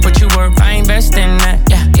you work, what you work, I invest in that.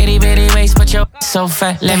 Itty bitty waist, but your so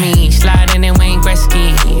fat. Let me slide in and Wayne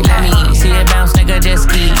Gretzky. Let me see it bounce like a jet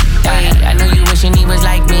ski. I know you wishing he was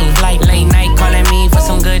like me. Like late night calling me for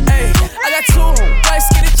some good. I got 2 white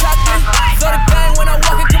skinny chocolate. Throw the bang when I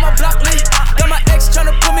walk into my block list. Got my ex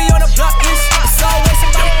tryna put me on a block list. It's always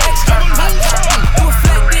about extra pop. Do a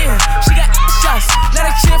flat then, she got shots. Now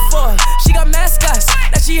they cheer for her, she got mascots.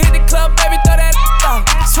 Now she hit the club, baby, throw that out.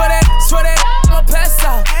 Swear that, I'ma pass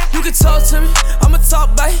out. You can talk to me, I'ma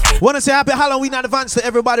talk, babe. Wanna say happy Halloween in advance to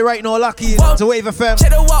everybody right now, Lucky to Wave FM.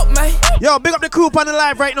 Check the walk, man. Yo, big up the crew on the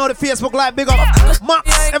live right now, the Facebook live. Big up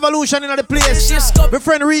Max Evolution in the place. My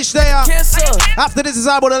friend reached there. After this is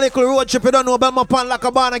all about a little road trip. You don't know Belmont Pan like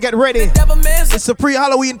a barn and get ready. It's a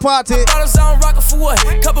pre-Halloween party.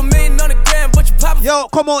 Yo,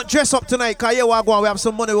 come on, dress up tonight, cause yeah, we're going, we have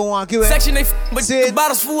some money we want to give it. Section they but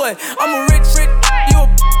bottles for what? I'm a rich, you a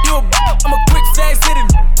I'm a quick fast hitting,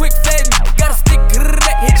 quick fading. Gotta stick,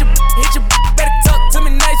 hit your, better talk to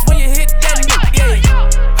me nice when you hit that, yeah.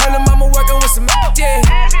 Her little mama working with some, yeah.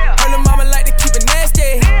 Her little mama like to keep it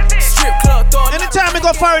nasty. Strip club, throw it. Anytime I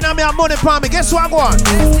go foreign and me have money for me, guess what I want?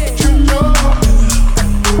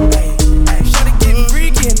 Shawty getting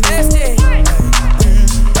freaky and nasty.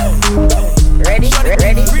 Ready?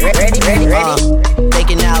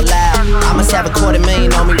 Thinking out loud. I must have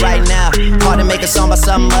 $250,000 on me right now. Hard to make a song about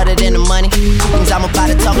something other than the money. Things I'm about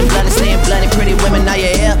to talk and blunt, staying blunt. Pretty women, are you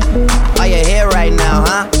here? Are you here right now,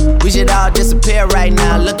 huh? We should all disappear right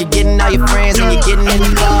now. Look, you're getting all your friends and you're getting in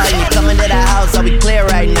the car and you're coming to the house. Are we clear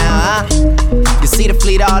right now, huh? You see the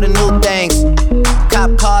fleet, all the new things.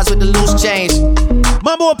 Cop cars with the loose change.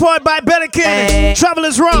 Mambo poured by Bellican.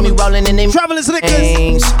 Travelers rum. Travelers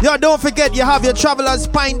liquors. Yo, don't forget you have your Travelers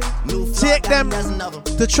pint. Take them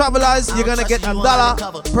to Travelers. You're gonna get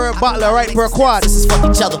 $1 per bottle, right, per quad.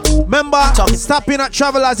 Remember, stop in at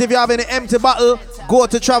Travelers if you have any empty bottle. Go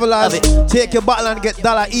to Travelers. Take your bottle and get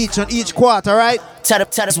 $1 each on each quart, alright? Tell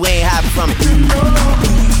us we ain't happy from it.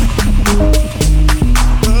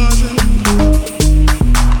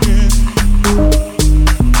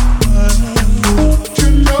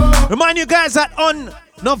 Remind you guys that on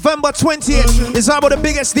November 20th is about the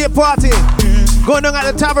biggest day party going on at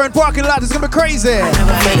the tavern parking lot. It's gonna be crazy. You ain't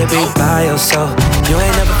never afraid to be by yourself. You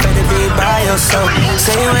ain't never afraid to be by yourself.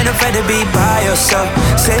 Say you ain't afraid to be by yourself.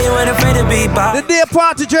 Say you ain't afraid to be by. The day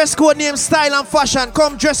party dress code named Style and Fashion.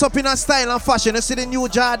 Come dress up in a Style and Fashion. You see the new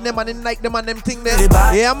Jordan them and the Nike them and them thing there.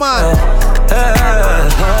 Yeah, man.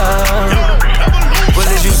 What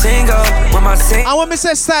did you single? When my sing? And when we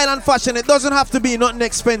say Style and Fashion, it doesn't have to be nothing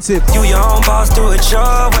expensive. You your own boss, do it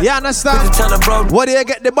your way. You understand? Whether you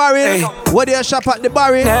get the barrel, whether you shop at the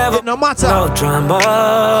barrel, it no matter. No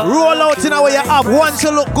drama. Roll out in a way you have once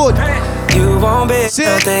you look good. You won't be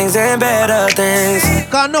things and better things.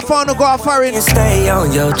 Cause no fun to go out foreign. You stay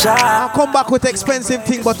on your job. I come back with expensive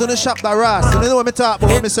thing, but on the shop that Ras. You know what me talk about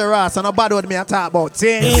when me say Ras, and a bad word me I talk about.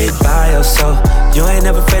 Be by yourself. You ain't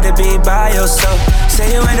never afraid to be by yourself.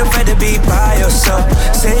 Say you ain't afraid to be by yourself.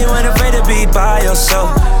 Say you ain't afraid to be by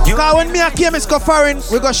yourself. Cause when me and Kemis go foreign,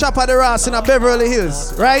 we go shop at the Ras in a Beverly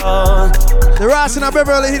Hills, right? The Ras in a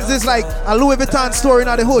Beverly Hills is like a Louis Vuitton store in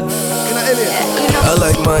the hood, in the area. I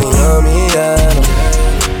like Miami, yeah.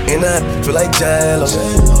 And I feel like Jello.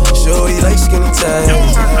 Shorty like skinny time.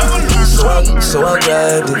 So I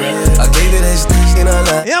grabbed it. I gave it this and I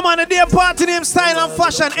like. Yeah, man, the day party name Style and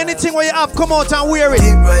Fashion. Anything where you have, come out and wear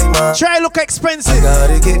it. Try look expensive.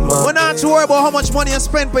 We're not to worry about how much money you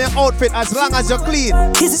spend for your outfit as long as you're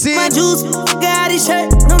clean. See? My juice, got his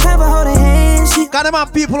shirt, no time for holding hands. Got them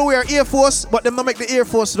have people who wear Air Force, but them don't make the Air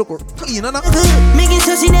Force look clean, no? Making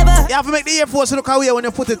sure she never. You have to make the Air Force look away when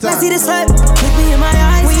you put it on. I see the slut, look me in my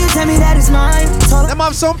eyes. When you tell me that it's mine. Them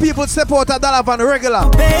have some people step out $1 van regular.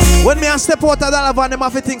 Babe. When me and step out $1 van, them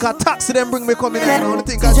have to think a taxi them bring me coming in. You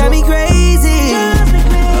drive me crazy.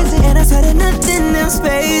 And I swear that nothing else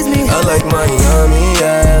pays me. I like Miami,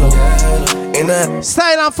 yeah.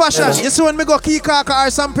 Style and Fashion. You see when me go Kikaka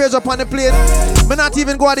or some page up on the plane, me not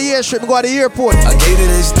even go to the airstrip, me go to the airport. I gave it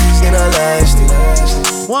this and I lashed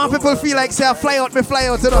it. One people feel like say I fly out, me fly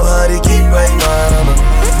out, you know. I gotta keep right, mama.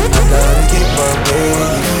 I gotta keep my baby.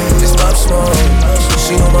 This pop small.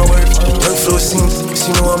 She know my work. Young flow scenes.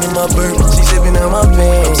 She know I'm in my bird. She sipping out my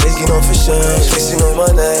pain. I'm taking off her shirt. Kissing on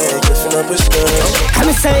my neck. Lifting up her skirt. I'm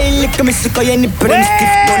a say, look at me, sick of any brain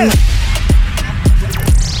stiff.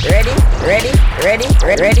 Big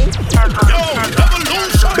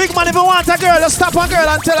man, if you want a girl, just stop a girl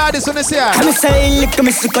and tell her this when you see her. I'm say, lick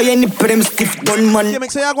me sick of your nipple, them stiff gun man. You make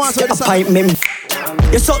say you go on so this pipe me.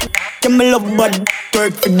 You so me love bad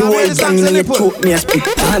work for the whole gang and you choke me a spit.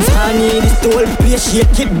 Dance honey, this the whole place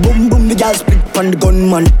shake it, boom boom the girl split from the gun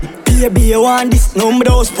man. Baby, you want this? No, me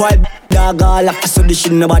don't spoil. Dog all up so this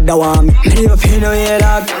shit nobody want me. Me never pay no yeah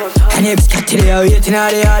dog. And you got to the waiting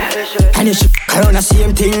at the yard. And you should around the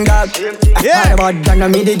same thing dog. I thought about that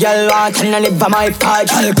me the girl want and I live by my part.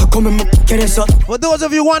 Girl come and get this up. For those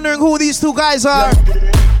of you wondering who these two guys are,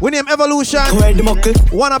 we name Evolution.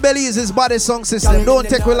 One of Belize is body song system. Don't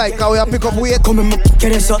take we like how we pick up weight. Come and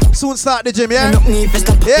get this up. Soon start the gym, yeah?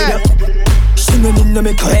 Yeah. She no need no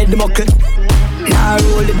make her head muckle. Now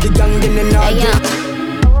roll it the gang in the night.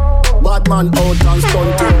 Bad man out and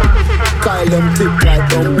stunting. Kyle them thick like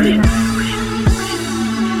dumpling.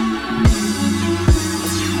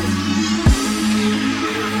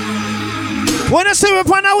 Wanna see me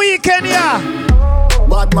on a weekend, yeah?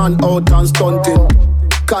 Bad man out and stunting.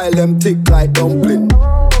 Kyle them thick like dumpling.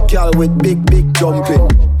 Girl with big jumping.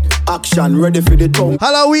 Action ready for the tongue.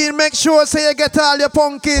 Halloween, make sure say you get all your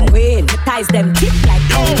pumpkin. Win, ties them thick like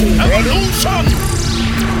dumpling. Ready?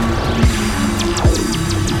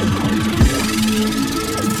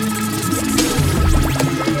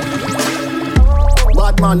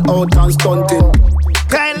 Bad man out and stunting.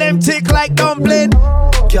 Kyle them thick like dumpling.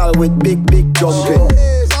 Girl with big jumping.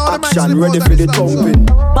 Action ready for the thumping.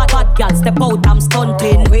 Bad girl step out, I'm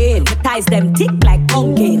stunting. Win, ties them thick like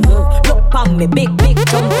pumpkin. Look on me, big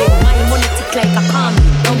jumping. My money thick like a palm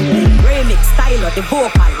dumpling. Remix style of the vocal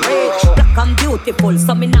rage. Black and beautiful,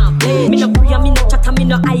 so me not play. Me no pray, me no chatter, me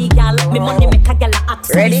no eye gal. Me money make a gal act.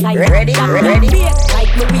 Ready? Like me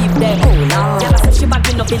weave them. Oh Lord, gal say she bad,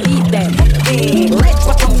 me no believe them. Hey, red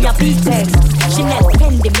what me a beat them. Chanel,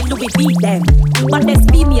 Fendi, me Louis V them. But there's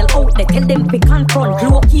female out there, tell them pick and front.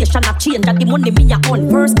 Location a change, that the money me a on.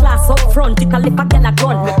 First class up front, it a lip a gal a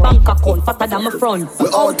gun. Me bank account fatter than my front. We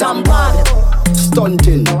out and bad,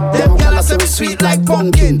 stunting. Them gyal say we sweet like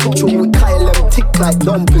pumpkin. True, we Kyle them thick like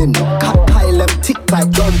dumpling. Kyle them thick like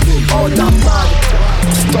dumpling. Out and bad,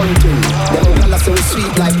 stunting. Them gyal say we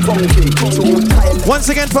sweet like pumpkin. True, we Kyle. Once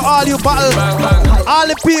again for all you battle, all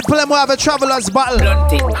the people them who have a travelers battle.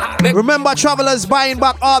 Remember, travelers buying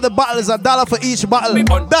back all the bottles, $1 for each bottle.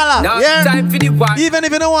 $1, yeah? Even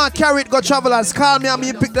if you don't want to carry it, go travelers, call me and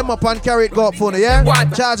me pick them up and carry it, go up for you, yeah?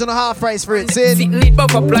 Charge on a half price for it, see? Sitting it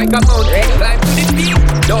up like a mountain. Climb to the view,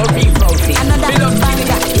 don't reroute it.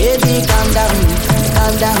 Baby, calm down.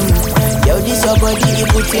 Yo, this your body, you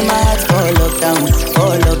put in my heart for lockdown.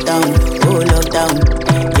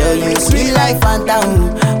 Yo, you sweet like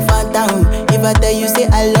phantom. If I tell you say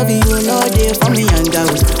I love you, you know they for me young girl.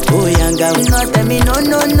 Oh young girl, no tell me no.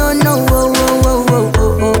 Oh.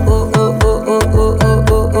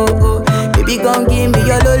 Baby, gon' give me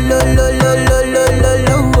your lo. You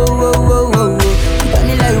got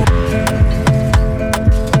me like.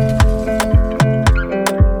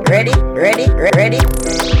 Ready?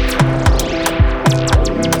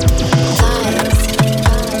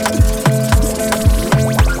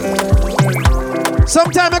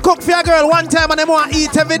 Sometime I cook for a girl one time and they want to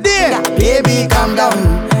eat every day. Baby, calm down.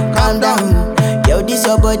 Yo, this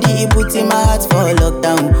your body, you put in my heart for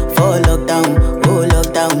lockdown.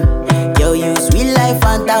 Yo, you sweet like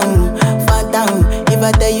phantom. If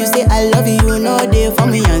I tell you say I love you, you know they for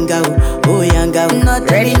me young girl. Oh young girl, not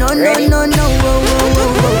ready, no.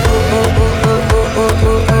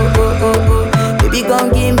 Baby, gon'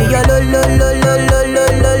 give me your lo.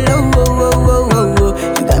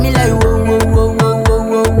 You got me like whoa.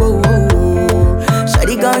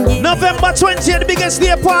 November 20th, the biggest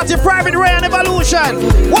day party, Private Ray and Evolution.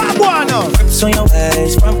 What going on? So your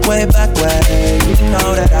ways, front way, back way. You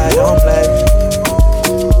know that I don't play.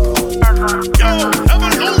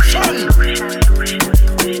 Evolution.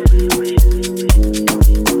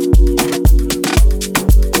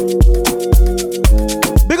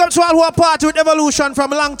 Big up to all who are party with Evolution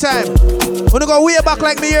from a long time. Wanna go way back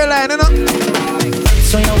like me airline, you know?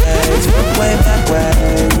 So your ways, front way, back way.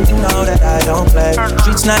 You know that I don't play.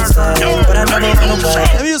 Streets nice, but I never run away.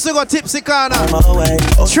 Them used to go Tipsy Corner,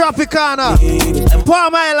 Tropicana,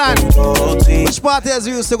 Palm Island. Which parties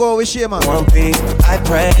we used to go with Shema? I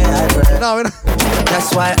pray. No, we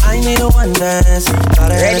that's why I need a one dance.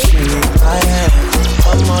 Gotta have I have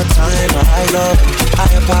one more time. I love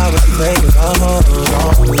higher power, baby. Come on.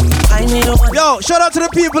 I need a one. Yo, shout out to the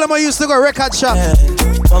people that used to go record shop. Yeah.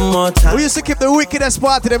 One more time. We used to keep the wickedest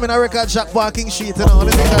party them in a record shop parking sheet, you know.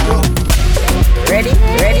 Ready?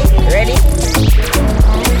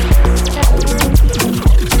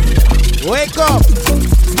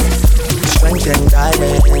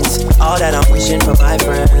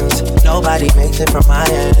 nobody makes it from my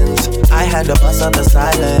ends. I had to bust up the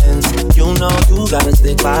silence. You know you gotta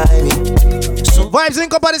stick by me. So Vibes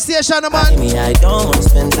link up at the station, man. Me, I don't wanna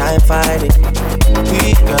spend time fighting.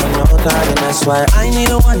 We got no time, and that's why I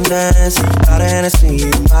need a one dance. Got a Hennessy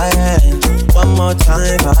in my hand. One more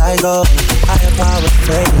time, I go. Higher power,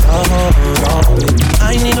 take it on.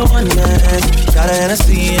 I need a one dance. Got a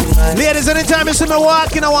Hennessy in my hand. Ladies, anytime you see me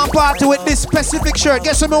walking, I want party with this specific shirt.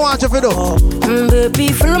 Guess what I want you to do?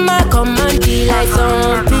 Baby, follow my command, like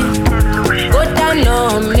zombie. Go down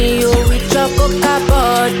on me, you with your coca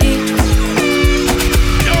body.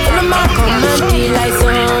 Follow my command, like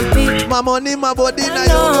zombie. My money, my body,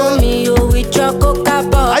 now you me, you with your coca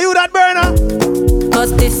body. Are you that burner?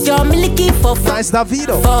 Cause this your milky for nice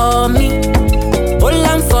Davido. For me, hold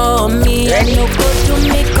on for me, and no go to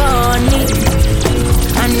me corny.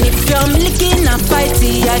 And if you're milking a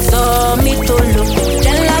fighty, I saw me to look.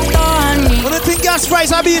 Then like on me. What do you think gas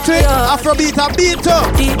price I beat it? Afrobeat I beat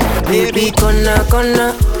up. Baby, gonna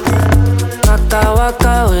waka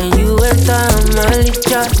waka when you enter my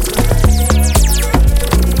licha.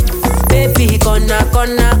 Baby, gonna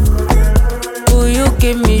will you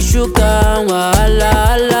give me sugar?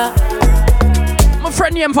 Wala. My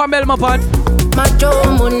friend name from Belmont. Macho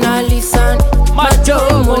Mona Lisa.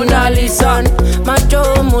 Macho Mona Lisa.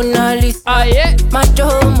 Macho Mona Lisa. Ah, yeah. Macho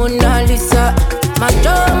Mona Lisa.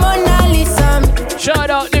 Macho Mona Lisa. Shout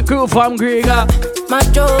out the crew from Grega.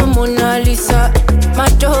 Macho Mona Lisa.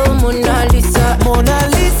 Macho Mona Lisa. Mona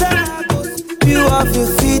Lisa, you off your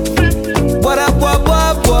feet. What up,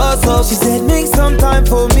 what's up? She said, make some time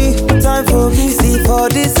for me. See for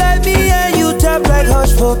this, let me and you tap like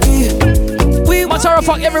hush for me. Matter of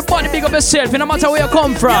fact, everybody big up yourself, no matter where you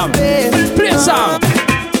come from. Play a song.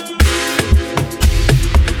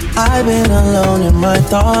 I've been alone in my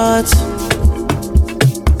thoughts.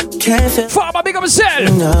 Can't feel Farmer, big up yourself.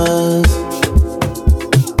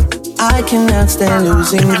 I cannot stand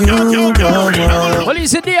losing you. Well,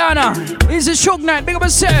 easy Diana, easy Shug Knight, big up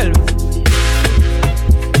yourself.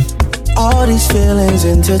 All these feelings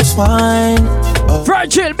intertwine.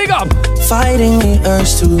 Virgil, big up. Fighting the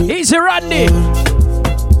urge to easy Randy.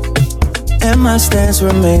 And my stance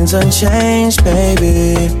remains unchanged,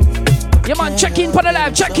 baby. Yeah, man, check in for the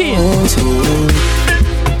live, check in.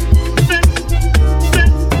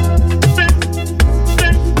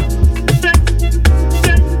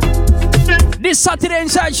 This Saturday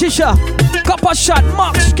inside Shisha, Copper Shot,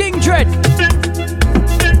 Max, King Dread.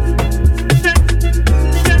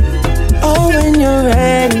 Oh, when you're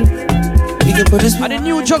ready, we can put this. And the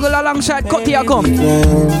new juggle alongside Kotia come.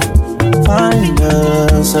 Find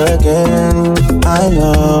us again. I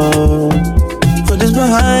know. Put this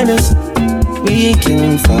behind us. We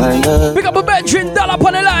can find us. Pick up a bedroom, dollar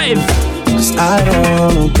upon the live. 'Cause I don't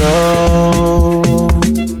wanna go.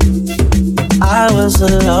 I was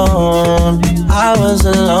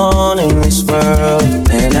alone in this world,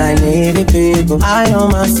 and I needed people. I know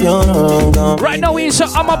my funeral gone. Right now we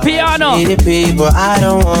insert on my piano. Needed people. I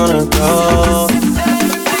don't wanna go.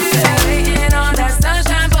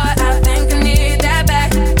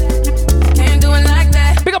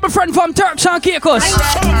 Pick up a friend from Turks and Caicos.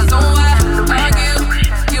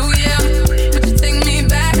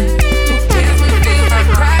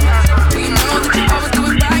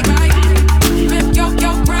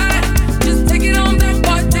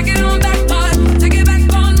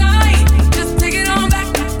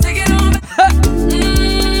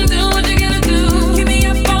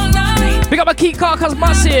 Key Carcass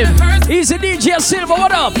Massive. Easy DJ Silver,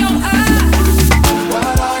 what up? What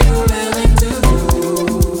are you willing to do?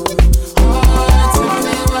 Oh, tell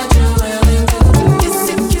me what you're willing to do.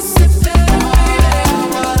 Kiss it, baby.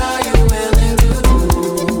 What are you willing to do?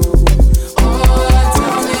 Oh,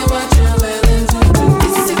 tell me what you're willing to do.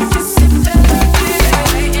 Kiss it, baby.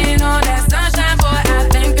 Waiting on that sunshine, boy, I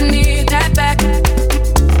think I need that back.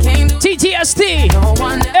 Ttst,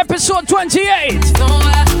 episode 28.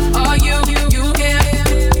 Are you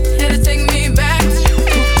here to take me back?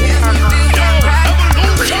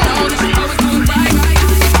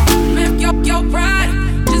 Your pride,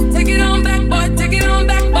 just take it on back, boy. Take it on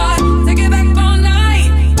back, boy. Take it back all night.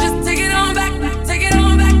 Just take it on back, take it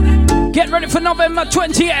on back. Get ready for November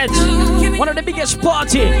 28th. One of the biggest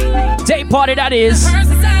day party that is.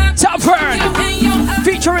 Tavern,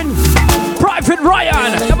 featuring Private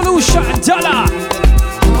Ryan, Evolution, Dollar.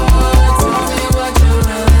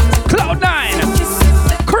 Cloud9,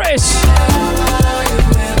 Chris.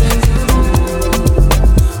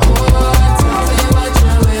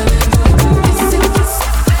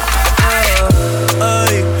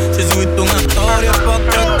 Ay, si subiste una historia pa'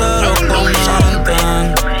 que te lo comenten.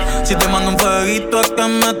 Si te mando un fueguito a que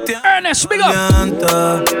me tienes.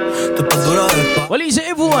 Well, easy,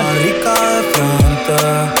 everyone. Rica de frente,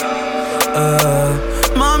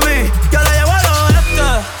 mami, yo la llevo a lo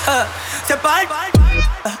se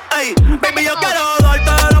ey, baby, yo quiero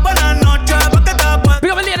darte la buena noche porque te puedo.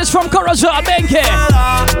 Big up the ladies from Corazon, Benke.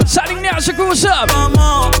 Signing now, so goes up.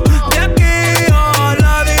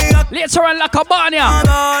 Later on, La Cabana.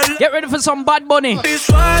 Get ready for some Bad Bunny.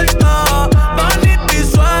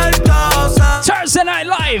 Thursday Night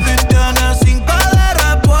Live.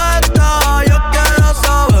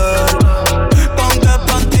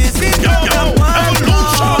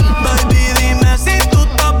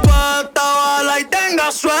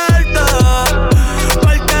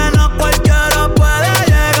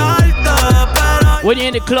 When you're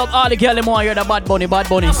in the club, all the girls want to hear the Bad Bunny, Bad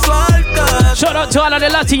Bunny. Shout out to all of the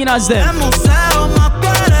Latinas then.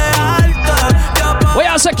 We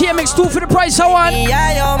also KMX 2 for the price I want. Y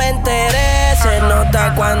ya yo me enteré, se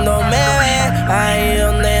nota cuando me ve. Ahí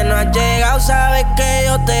donde no has llegado, sabes que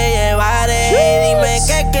yo te llevaré. Y dime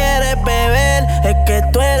qué quieres beber, es que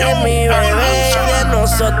tú eres mi bebé. De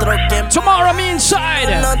nosotros que Tomorrow me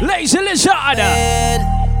inside, Lazy Lizard.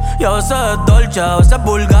 Yo sé dolce, a veces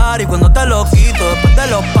vulgar. Y cuando te lo quito, después de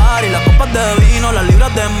los paris, las copas de vino, las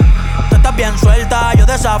libras de tú estás bien suelta, yo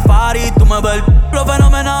de safari. Tú me ves lo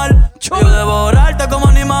fenomenal. Yo devorarte como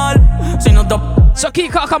animal. Si no te So Key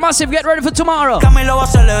Kaka Massive, get ready for tomorrow. Camilo lo va a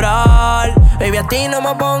celebrar. Baby, a ti no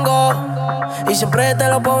me pongo y siempre te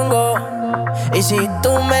lo pongo. Y si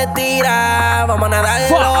tú me tiras, vamos a nadar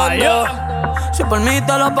el hondo. Si por mí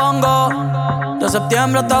te lo pongo, de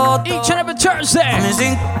septiembre hasta agosto. Each and every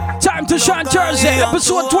Thursday. Time to Shine Thursday,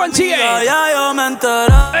 episode 28. Ya yo me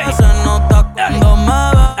enteré, se nota cuando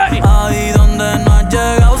me ves. Ahí donde no has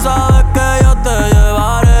llegado, sabes que yo te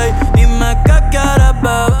llevaré. Dime qué quieres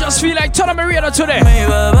beber. Just feel like Tana Maria today. Mi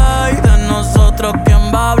bebé, y de nosotros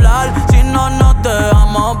quién va a hablar si no te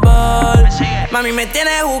dejamos ver. Mami, me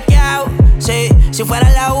tienes buqueado. Sí, si fuera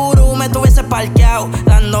la Uru me tuviese parqueado.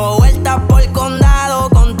 Dando vueltas por el condado,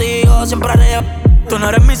 contigo siempre arreo. Tú no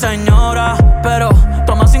eres mi señora, pero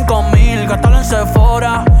toma 5,000, gástalo en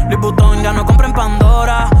Sephora. Louis Vuitton ya no compra en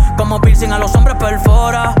Pandora. Como piercing a los hombres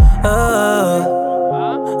perfora.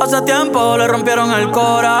 Hace tiempo le rompieron el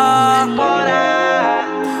cora.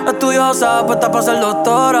 Estudiosa, puesta para ser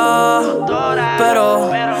doctora. Pero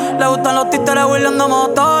le gustan los títeres huirleando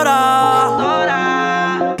motora.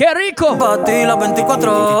 ¡Qué rico! Pa' ti las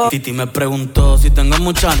 24. Titi me preguntó si tengo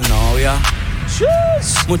muchas novias.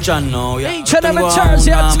 Muchas novias. Each and every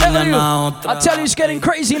Thursday, I tell you it's getting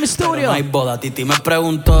crazy in the studio. No hay boda. Titi me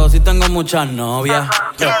preguntó si tengo muchas novias.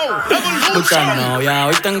 Muchas novias.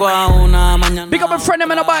 Hoy tengo a una, mañana. Big up a friend, I'm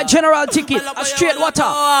gonna buy a general ticket. A straight water.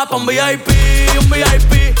 Un VIP,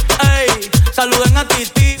 ey. Saluden a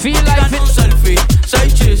Titi. Feel like un selfie.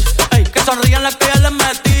 6 chis, ey. Que sonrían las que ya les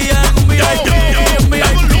metí en un VIP, un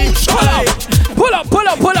VIP. Pull up.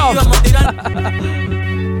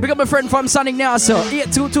 Big up my friend from Sonic now, so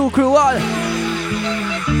 822 crew all.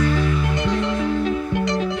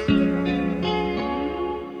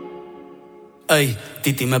 Ey,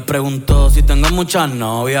 Titi me preguntó si tengo muchas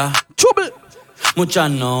novias. Trouble. Muchas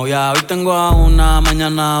novias, hoy tengo a una,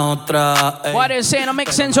 mañana a otra. Why they saying no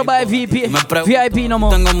make sense about VIP no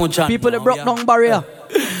more? Tengo muchas people that broke down barrier.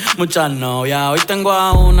 Muchas novias, hoy tengo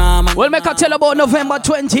a una. Well, make a tell about November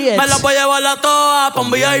 28th. Me la voy a llevar a todas pa' un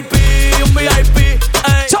VIP, ey.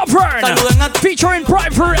 Top Burn, featuring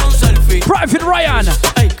Private Ryan.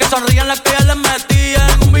 Ey, que sonrían las que ya les metí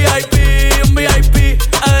en un VIP,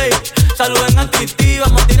 ey. Saluden a Titi,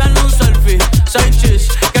 vamos a tirarnos un selfie. 6 chis,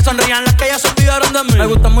 que sonrían las que ya se olvidaron de mí. Me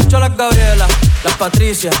gustan mucho las Gabriela, las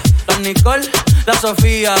Patricia, las Nicole, la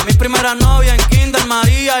Sofía. Mi primera novia en Kinder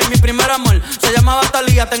María y mi primer amor se llamaba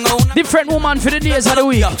Talía. Tengo una different woman for the days of the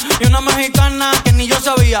week. Y una mexicana que ni yo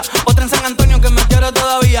sabía. Otra en San Antonio que me quiere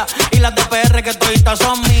todavía. Y las de PR que toditas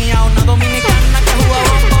son mías. Una dominicana que juega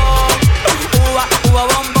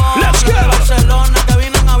bombón. Let's go. Barcelona que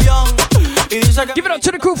vino en avión. Y dice que give it up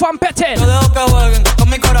to the crew from Petén. yo dejo que jueguen con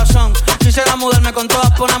mi corazón. Quisiera mudarme con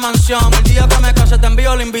todas por una mansión. El día que me case te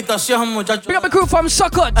envío la invitación, muchachos. Big up the crew from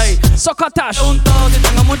Sokot. Sokotash. Pregunto si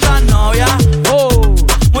tengo muchas novias.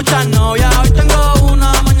 Muchas novias. Hoy tengo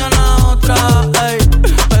una, mañana otra. Ey.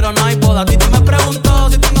 Pero no hay boda. Titi me preguntó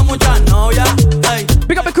si tengo muchas novias. Ey.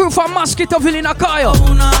 Big up the crew from Mosquitoeville in Akayo.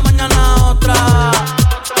 Una, mañana otra.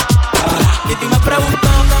 Titi me preguntó.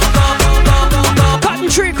 Cotton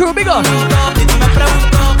Tree crew, big up. Titi me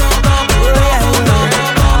preguntó.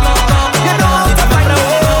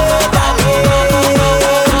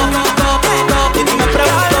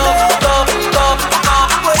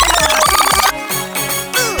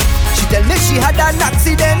 She tell me she had an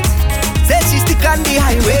accident. Said she stick on the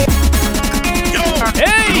highway.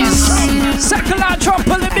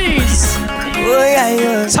 Oh yeah,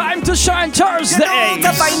 yeah. Time to shine Thursday. You know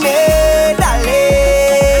to find me,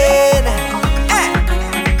 darling.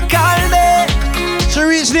 Call me. She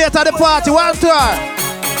reached late at the party, one to her.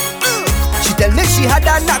 She tell me she had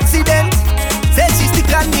an accident. Said she stick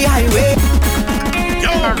on the highway.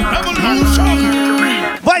 Yo,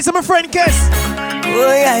 revolution. Vice of my friend Kess.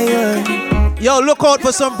 Oh yeah, yeah. Yo, look out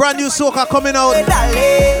for some brand new soca coming out.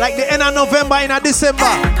 Like the end of November and December.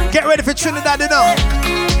 Get ready for Trinidad, you know.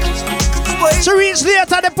 She reached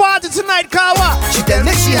late at the party tonight, Kawa. She tell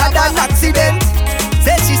me she had an accident.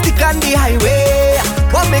 Said she stick on the highway.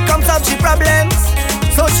 What may come some she problems.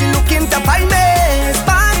 So she looking to find me.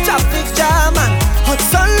 Spark traffic jam and hot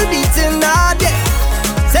sun beating her day.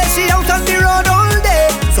 Say she out on the road all day.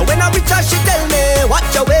 So when I reach her she tell me, what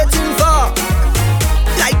you waiting for?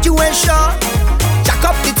 Like you ain't sure. Jack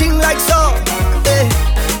up the thing like so.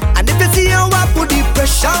 And if you see how I put the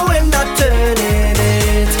pressure when I turn it.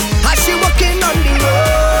 How she walking on the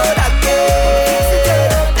road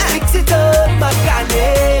again. Fix it up,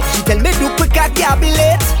 mechanic. She tell me do quick, I can't be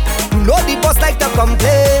late. You know the boss like to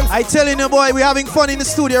complain. I telling you, boy, we're having fun in the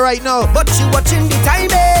studio right now. But she watching the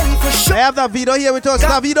timing for sure. I have Davido here with us.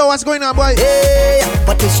 Davido, what's going on, boy? Hey,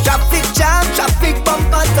 but it's traffic jam, traffic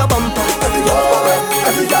bumper to bumper.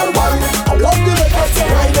 Every girl want it. I love the way how you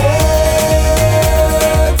ride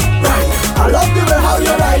it. Right. I love the way how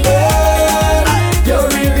you ride it. You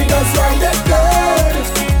really just ride it good.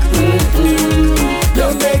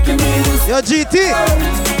 You're making me lose. Yo, GT.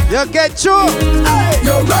 You get you.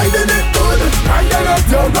 You're riding it good. Riding it.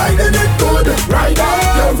 You're riding it good. Ride up.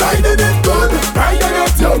 You're riding it good. Riding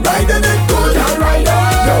it. You're riding it good.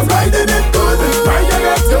 You're riding it good. Riding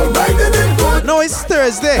it. You're riding it good. No, it's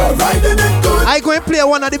Thursday. You're riding it good. I go and play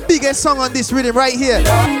one of the biggest songs on this rhythm right here.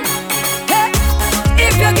 Hey,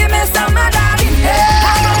 if you give me some of that, I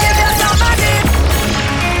will give you some of it.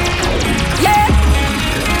 Yeah,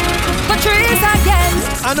 Patrice again.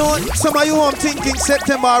 I know some of you home thinking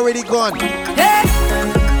September already gone. Hey.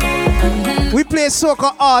 We play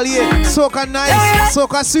soca all year. Soca nice,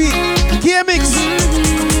 soca sweet. K-Mix.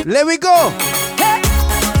 Let we go. Hey,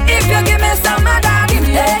 if you give me some of that, I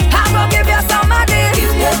will give you some of this.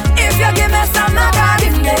 If you give me some of that, I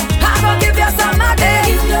will give you some of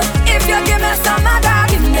this. If you give me some of that, I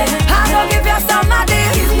will give you some of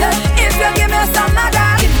this. If you give me some of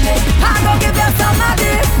that, I will give you some of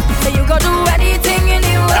this. So you go do anything in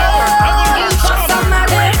you for some of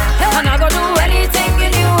this, and I go do anything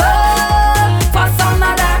in you for some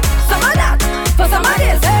of that, for some of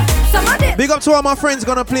this, some of this. Big up to all my friends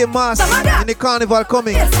gonna play mass in the carnival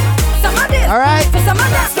coming. Some of this, alright? For some of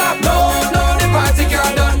that. Stop, no, the party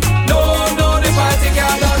can't done. No, the party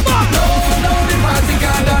can't done. No, the party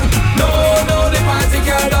can't done. No, the party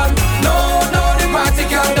can't done. No, the party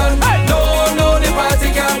can't done. No, the party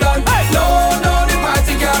can't done. No, the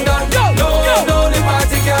party can't done. No, the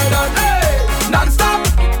party can't done. Non-stop,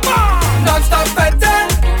 non-stop fetting,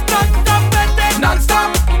 non-stop,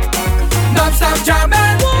 non-stop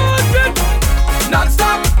jamming,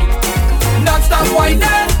 non-stop, non-stop whining,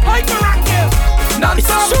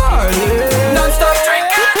 non-stop, non-stop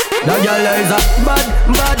drinking. The girl is a bad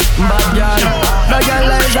girl. The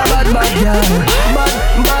girl is a bad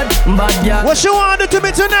girl. What she want to do to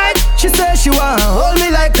me tonight? She says she want hold me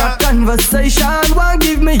like a conversation. Want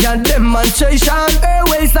give me a demonstration. Her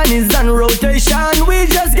waistline is on rotation. We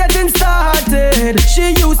just getting started.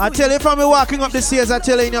 She used I tell you from me walking up the stairs, I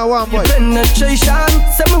tell you in your one boy. Penetration.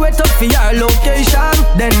 Say me wait up for your location.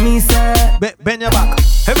 Then me say bend your back.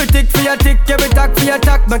 Every tick for your tick, every tack for your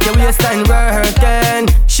tack. Make your waistline working.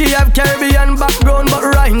 She have Caribbean background, but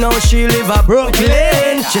right now she live a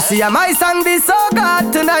Brooklyn. She see my song be so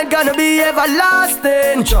good tonight, gonna be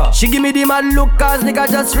everlasting. She give me the mad look, cause nigga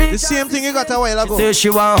just read. The same thing you got a while ago. Say she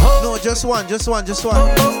want hold. No, just one.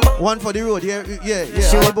 One for the road, yeah.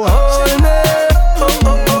 She want hold me,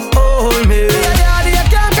 hold me. Yeah, you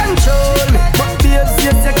can't control me, but babes,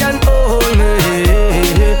 yes, you can hold me.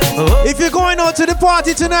 If you're going out to the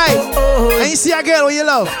party tonight and you see a girl who you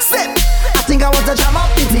love, I think I want to jam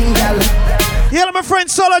up the thing, girl. Yeah, my friend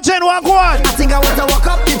Solo Gen, what go on? I think I want to walk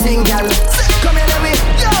up the thing, girl. Come here, let me.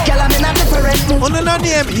 Girl, I'm in a different mood. On the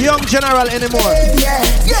name Young General anymore. Yeah.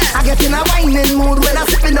 I get in a whining mood when I'm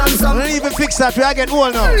sipping on some. I don't even fix that, I get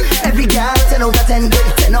old now. Every girl, 10 out of 10,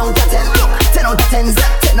 10 out of 10. 10 out of 10,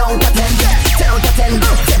 10 out of 10. 10 out of 10,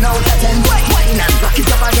 10 out of 10. Wine and rock it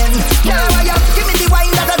up again. Girl, give me the wine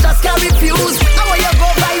that I just can't refuse. I want you go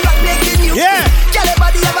viral, making you. Yeah. Girl, your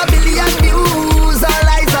body have a billion views. All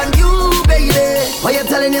eyes on you, baby. What you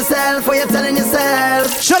telling yourself?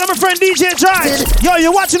 Shout out my friend DJ Drive. Yo, you're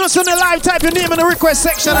watching us on the live, type your name in the request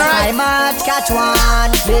section, alright?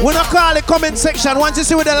 We're not call it comment section. Once you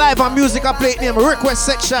see with the live and music, I play it name, request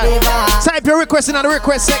section. Type your request in the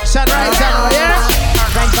request section right now, yeah?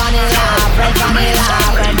 French vanilla, French vanilla,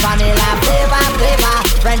 French vanilla, flavor, flavor.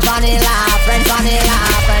 French vanilla, French vanilla,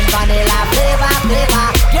 French vanilla, flavor, flavor.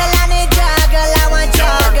 Girl, I need you, girl, I want you,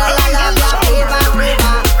 girl, I love your flavor,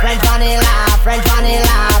 flavor. French vanilla, French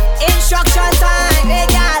vanilla. Instruction time, hey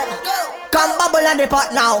girl. Come bubble on the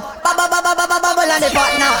pot now. Bubble on the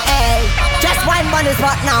pot now, hey. Just wine on the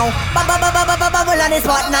spot now. Bubble on the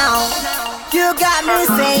spot now. You got me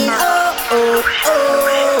saying, oh, oh,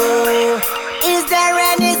 oh. Is there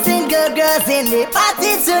any single girls in the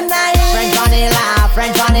party tonight? French vanilla,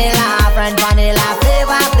 French vanilla, French vanilla,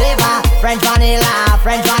 flavor, flavor. French vanilla,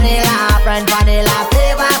 French vanilla, French vanilla,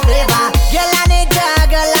 flavor, flavor. Girl, I need you,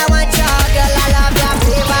 girl, I want you, girl, I love your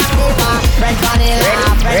flavor, flavor. French vanilla,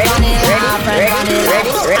 French vanilla, French vanilla.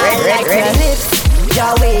 I like your lips,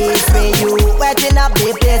 your waist, where you wetting up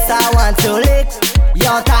the place I want to lick.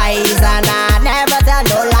 Your thighs and I never tell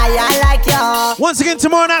no lie, I like you. Once again,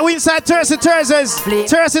 tomorrow night we inside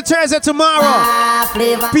Ttst tomorrow.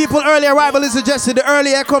 People early arrival is suggested. The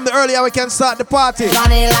earlier come, the earlier we can start the party.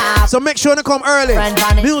 So make sure to come early.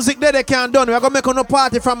 Music there they can't done. We're gonna make on a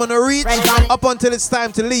party from on the reach up until it's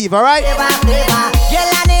time to leave, alright?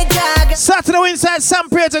 Saturday we inside St.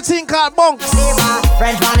 Peter's, a thing called Bunks.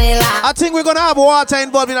 I think we're gonna have water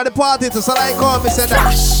involved in the party to so like come and say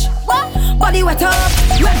that. Body wet up,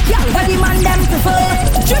 wet girl, where the man them prefer.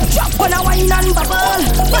 Drip drop when I wine and bubble.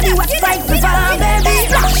 Body wet like prefer, baby.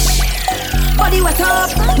 Flash. Body wet up,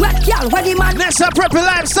 wet girl, where the man. Next up, Preppy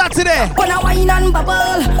Live Saturday. When I wine and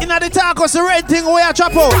bubble. Inna the tacos, the red thing where you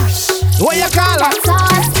chop out. What you call it?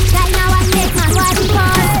 Right now I make man what he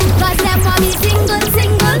calls. Cause them want me single.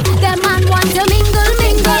 Them man want to mingle.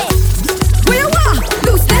 Where you are?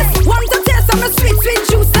 Loose this. Want to taste some sweet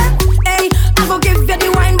juice. Hey, I go give you the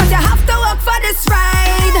wine, but you have to work for this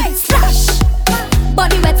ride. Slash.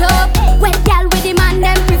 Body wet up, wet gal with the man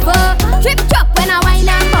them prefer. Drip drop when I wine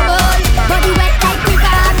and bubble. Body wet like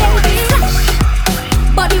river, baby. Slash.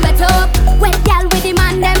 Body wet up, wet gal with the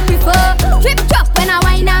man them prefer. Drip drop when I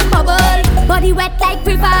wine and bubble. Body wet like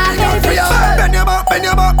river, baby. Bend your back, gal.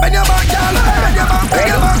 Bend your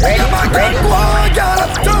back, gal. Go on, gal.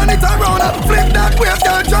 Turn it around, flip that wave,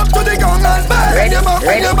 gal. Drop to the ground and bend your back,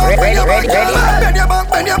 gal. Bend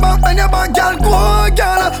your back, gal. Go on,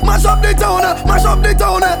 gal. Mash up the town,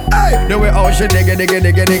 hey. The way how she diggy,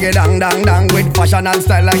 dang. With fashion and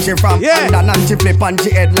style like she from London, and she flip on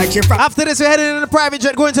she head like she from. After this, we're heading in the private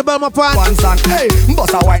jet, going to Belmont Park. One song, hey,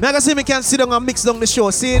 bust a white. Now I see me can sit down and mix down the show,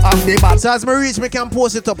 see it? So as me reach, me can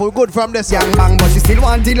post it up. We're good from this. Young bang, but she still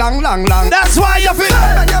want it long. That's why you feel.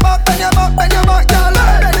 Bend your back, gal. Bend your back, gal.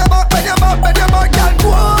 Go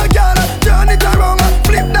on, gal. Turn it around,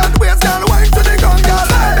 flip that waist, gal. Wine to the ground, gal.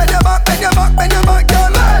 Bend your back, gal. Bend your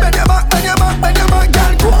back,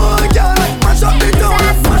 gal. Go on, gal. Mash up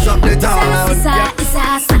the town, It's a snack. It's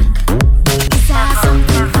a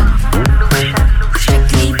something fun.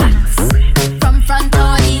 Strictly facts. From front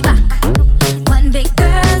or the back. One big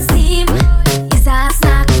girl's team. It's a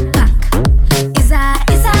snack pack. It's a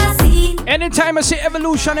scene. Anytime I see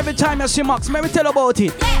Evolution, every time I see Max, let me tell about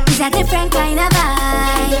it. It's a different kind of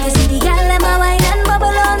vibe. You see the girl them a wine and bubble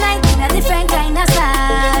all night in a different kind of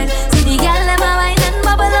style. See the girl them a wine and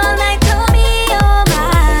bubble all night. To me, oh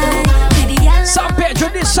my. See the girl St. Pedro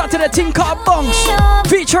this Saturday, thing called Bunks,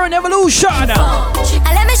 featuring Evolution. Let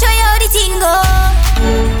me show you how the thing go.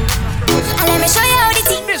 Let me show you how the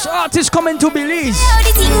thing. This artist coming to Belize. How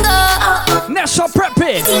the thing go. Nessa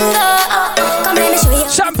Preppy. Come let me show you.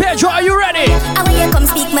 St. Pedro, are you ready? I want you come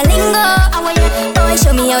speak my lingo. I want you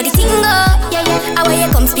show me how the thing go. Yeah. I want you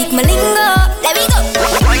come speak my lingo. Let me go.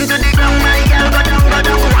 Wine to the ground, my gal. Go down.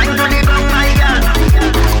 Wine to the ground, my gal.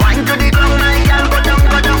 Wine to the ground, my gal. Go down.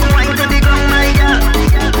 Wine to the ground, my gal.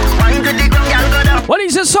 Wine to the ground, gal. Go down. What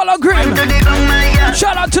is the solo grim?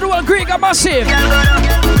 Shout out to the one Greek massive.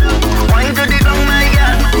 Wine to the ground, my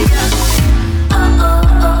gal.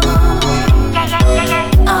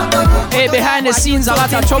 Hey, behind the scenes, a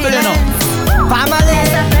lot of trouble, you know.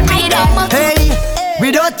 Hey,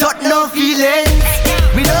 we don't talk no feelings.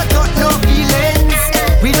 We don't talk no feelings.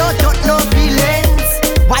 We don't talk no feelings.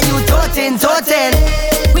 Why you totin'?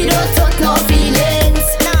 We don't talk no feelings.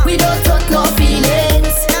 We don't talk no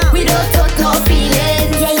feelings. We don't talk no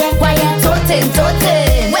feelings. Yeah. Why you totin'?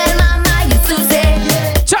 Well, mama used to say.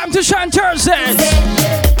 Time to shine Thursdays.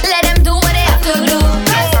 Let them do what they have to do.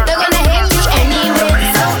 They're gonna hate you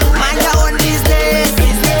anyway. So mind your own business.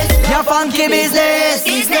 Your funky business.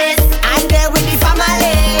 I'm there with the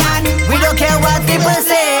family and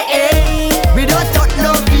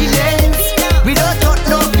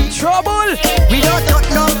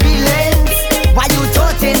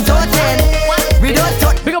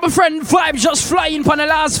friend vibe just flying from the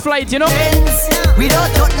last flight, you know? We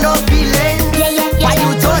don't talk no feelings. Why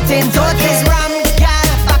you talking? This ram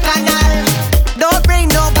girl bacchanal. Don't bring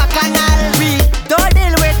no bacchanal. We don't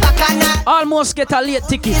deal with bacchanal. Almost get a late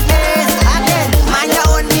ticket. Business, again, mind your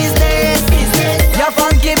own business. Your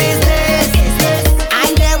funky business.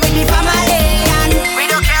 I'm there with the family and we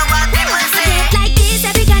don't care what people say. Like this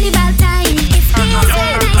every carnival time. It's this when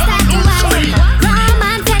I start to wine. Rum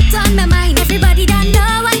and sex on my mind. Everybody don't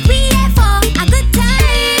know what we here for. A good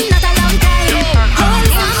time, not a long time. Hold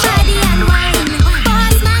somebody and wine.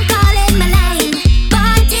 Boss man calling my line.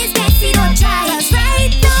 But it's Ttst, don't try. 'Cause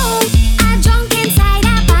right now I'm drunk inside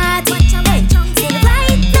a party. Hey,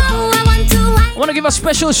 right now I want to wine. I want to give a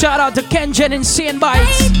special shout out to Ken Jen and Insane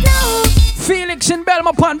Bites. Felix in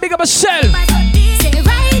Belmont Pond, big up yourself.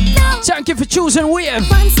 Thank you for choosing Wave.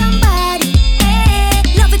 Want somebody, eh.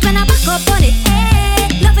 Love it when I back up on it, eh.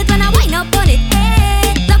 Love it when I wind up on it,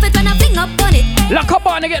 eh. Love it when I fling up on it, eh. Lock up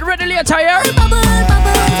on and get ready later here. Bubble,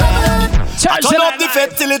 bubble, bubble. Charge turn up the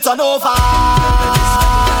fed till it's on over.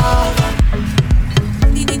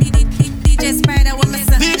 DJ Spider with me.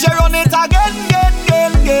 DJ run it again.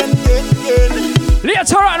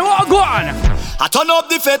 Later on, what go on? I turn up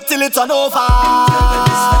the fed till it's on over.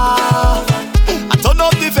 I turn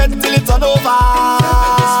up the fed till it's on over.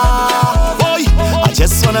 Boy, I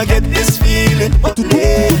just wanna get this feeling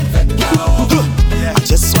today. I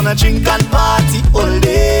just wanna drink and party all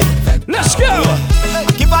day. Let's go.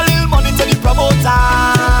 Give a little money to the promoter.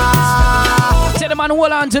 Tell the man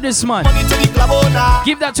hold on to this man. Money to the club.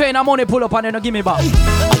 Give that train a money pull up and then give me back.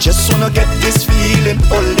 I just wanna get this feeling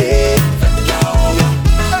all day.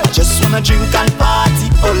 I just wanna drink and party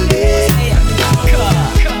all day.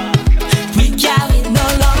 We can't wait no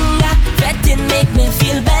longer. Betting make me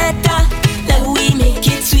feel better. Like we make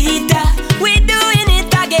it sweeter. We doing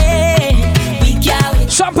it again. We can't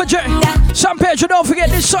wait. San Pedro, don't forget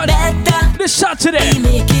this Sunday. This Saturday. We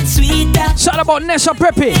make it sweeter. It's all about Nessa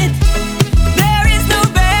Preppy. There is no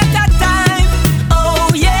better time.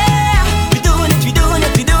 Oh yeah. We doing it, we doing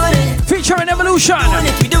it, we doing it. Featuring Evolution. We doing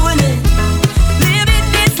it, we doing it.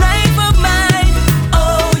 Living this life of mine.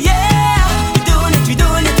 Oh yeah. We doing it, we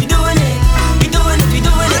doing it, we doing it. We doing it, we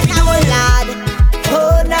doing it, we doing it.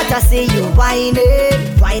 Oh, not to see you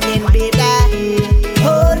whining, whining, baby.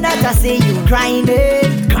 Oh, not to see you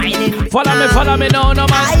grinding, grinding. Follow me, no, man.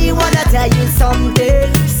 I wanna tell you something, baby.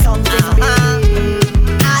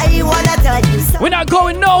 I wanna tell you something. We're not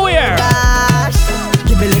going nowhere. Gosh.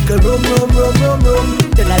 Give me like a room.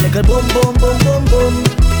 Then a little boom, boom, boom, boom, boom.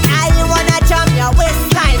 I wanna jump your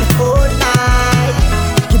waistline all night.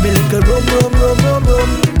 Give me like a room.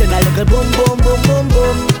 Then a little boom, boom, boom, boom,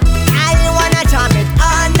 boom. I wanna jump it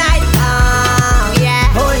all night long, yeah.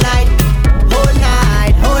 Whole night.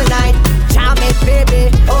 Jam it, baby,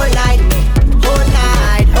 all night.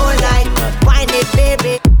 Wind it,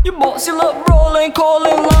 baby. You bossy look rolling,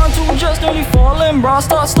 calling, line two just nearly falling. Bra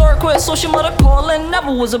start quit, so she mother calling.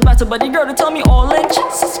 Never was a better buddy girl to tell me all in.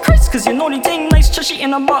 Jesus Christ, 'cause you know the thing nice, chushy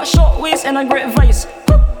in a box, short waist and a great vice.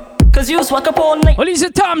 'Cause you swag up all night. What is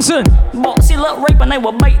it, Thompson? Bossy look rape and I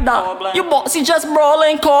will bite that. You bossy just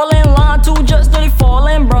brawling, calling, line two just nearly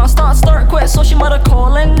falling. Bra start quit, so she mother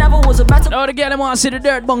calling. Never was a better. Now the girl want to see the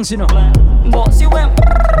dirt bunks, you know. Bossy went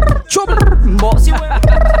trouble. Bossy went.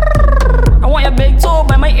 I want your big toe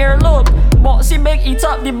by my earlobe. Bossy big eat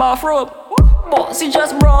up the bathrobe. Bossy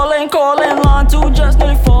just brawling, calling, line two just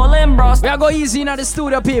nearly falling, bro. We are go easy in the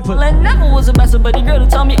studio, people. And never was a best buddy girl to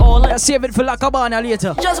tell me all that. Save it for La Cabana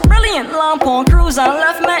later. Just brilliant, lamp on cruise on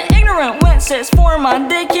left man ignorant. Went 6'4" man,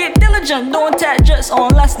 they keep diligent. Don't tap just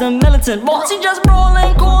on less than militant. Bossy just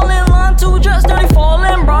brawling, calling, line two just nearly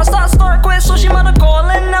falling, bro. Start quit, so she mother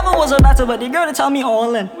calling. Never was a better buddy girl to tell me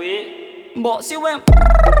all in. Bossy went.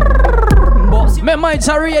 Remember, it's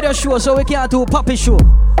a radio show, so we can't do a puppy show.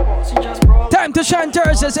 Time to shine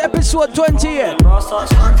Thursdays, episode 28.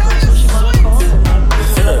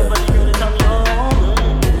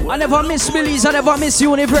 I never miss Billy's, I never miss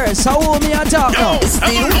Universe. How old me I talk now? It's the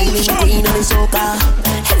whining queen of the soca.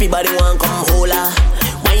 Everybody want come hold her.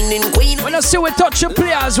 Whining queen. When I see we touch the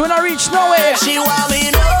players, when I reach nowhere. She want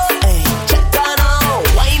me now. Hey, check her now.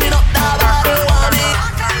 Whining up the body, want me.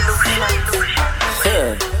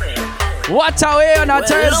 What a way on a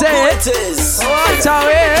Thursday. What a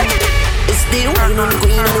way. It's the whining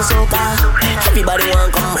queen of the soca. Everybody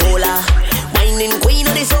want come hold her. Whining queen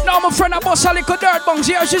of the soca. Now my friend a boss a little dirt bungs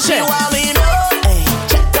here, she say. She want me now. Hey,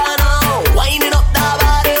 check her now. Whining up the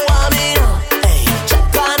body, want me now. Hey,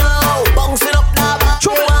 check her now. Bouncing up the body,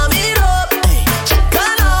 want me now. Hey, check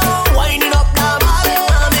her now. Whining up the body,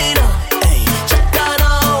 want me now. Hey, check her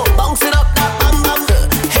now. Bouncing up the bam bam.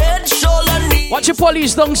 Head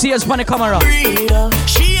police downstairs on the camera.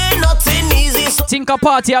 She ain't nothing easy. So think a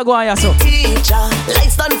party I go on so. Teacher,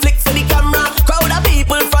 lights done flick for the camera. Crowd of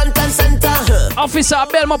people front and center. Officer,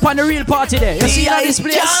 bell me up on the real party there. You see that this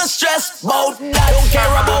place? Can't stress about that. Don't care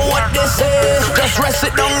about what they say. Just rest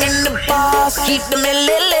it down in the past. Keep them a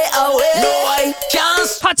little away. No, I can't.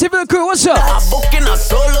 Hattieville crew, what's up? I'm booking a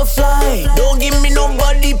solo flight. Don't give me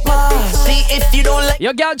nobody pass. See if you don't like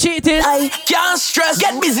your girl cheating. I can't stress.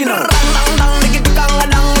 Get busy now. Rang dang dang, make it ganga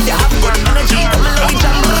dang. If you have good energy, come and let we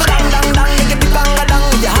jam. Rang dang dang, make it ganga dang.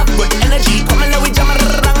 If you have good energy, come and let we jam.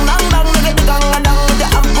 Rang dang dang, make it ganga dang. If you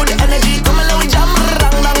have good energy, come and let we jam.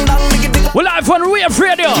 Rang dang dang, make it. We're live on Wave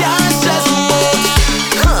Radio. Can't stress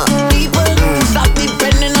people. Stop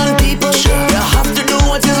depending on people. You have to do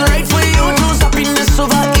what is right for you. Choose happiness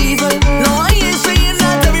over evil. No, I ain't saying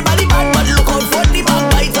that everybody bad, but look out for the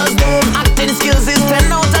backbiters. Acting skills is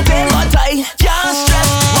 10 out of 10, but I can't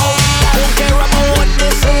stress out. I don't care about what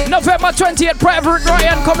they say. November 28th, Private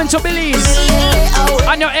Ryan coming to Belize.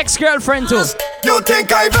 And your ex-girlfriend too. You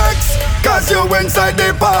think I vex? Cause you inside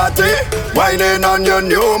the party, whining on your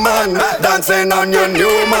new man, dancing on your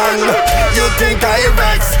new man. You think I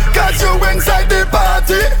vex? Cause you inside the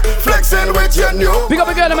party, flexing with your new man. Pick up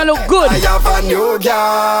a girl and look good. I have a new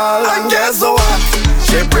girl, and guess what?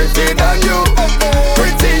 She pretty than you,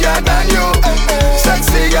 prettier than you,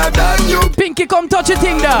 sexier than you. Pinky, come touch your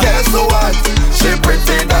thing there. Guess what? She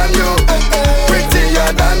pretty than you,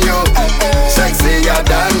 prettier than you, sexier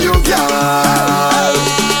than you, girl.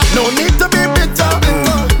 No need to be bitter,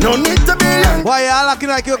 no need to be young. Why y'all acting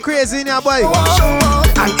like you're crazy in here, boy?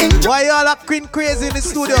 Why y'all acting crazy in the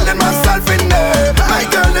studio? Myself in there. My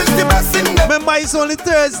girl is the best in there. Remember, it's only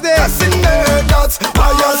Thursday. Best in there. That's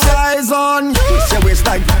how your size on. Twist your waist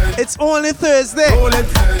like it's only Thursday. Roll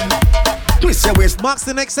it. Twist your waist. Max,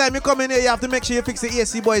 the next time you come in here, you have to make sure you fix the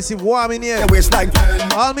AC, boy. It's warm in here. Your waist like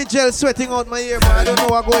all me gel sweating out my ear, but I don't know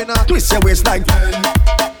what's going on. Twist your waist like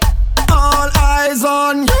all eyes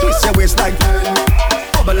on. Twist your waist like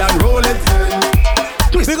bubble and roll it.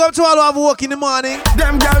 Twist. Big up to all who have work in the morning.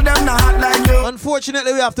 Them girl, them not like you.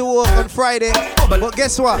 Unfortunately, we have to work on Friday. But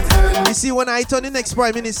guess what? You see, when I turn the next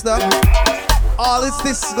Prime Minister, all this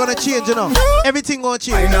is gonna change, you know. Everything gonna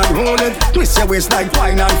change. Wine and roll it. Twist your waist like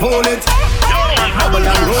wine and hold it. Bubble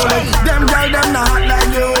and roll it. Them girl, them not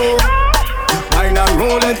like you. Wine and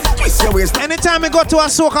roll it. Twist your waist. Anytime I go to a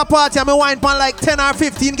soca party, I'm a wine pan like 10 or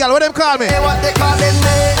 15 girl. What them call me? Hey, what they calling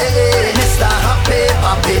me? Mr. Happy,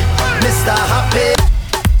 Happy, Mr. Happy.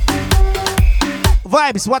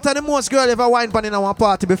 Vibes, what are the most girl ever wine pan in our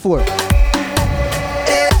party before?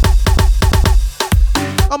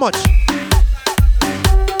 How much?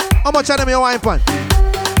 How much are them your wine pan?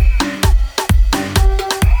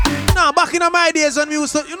 Nah, back in my days when we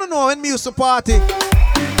used to, you don't know when we used to party.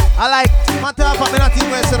 I like, matter of fact, me not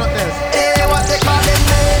even say nothing else. Hey, what they calling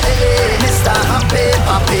me? Mr. Happy,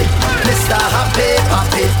 Happy, Mr. Happy,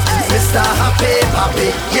 Happy, Mr. Happy, Happy.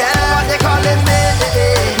 Yeah, what they calling me?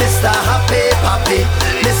 Mr. Happy, Happy,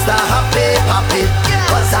 Mr. Happy, Happy.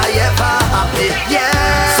 Was I ever happy? Yeah.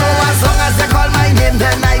 So as long as they call my name,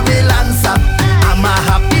 then I will answer. I'm a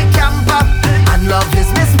happy camper, and love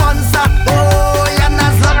is my sponsor. Oh, yeah,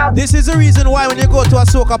 as long as this is the reason why when you go to a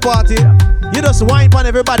soca party, you just whine on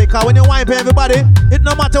everybody, cause when you whine on everybody, it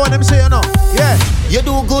no matter what them say, you know. Yeah. You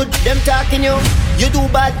do good, them talking you. You do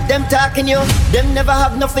bad, them talking you. Them never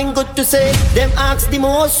have nothing good to say. Them ask the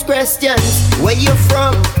most questions. Where you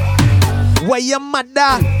from? Where your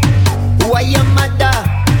mother? Where your mother?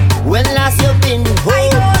 When last you been home? I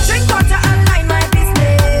go drink water and mind my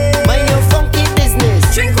business. Mind your funky business.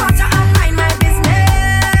 Drink water and mind my business.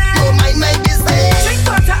 Oh, mind my business. Drink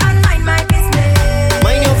water and mind my business.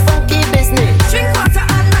 Mind your funky business. Drink water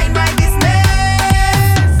and mind my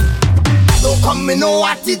business. Don't come with no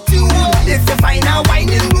attitude. If you find a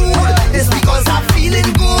whining mood, it's because I'm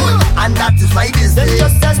feeling good, and that is my business. Them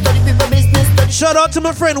just as study people business. Shout out to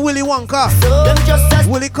my friend Willie Wonka. Them just as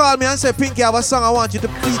Willie called me and said, Pinky, I have a song I want you to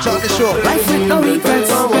feature on the show. Life with no regrets.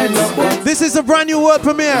 This is a brand new world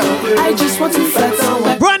premiere. I just want to flex.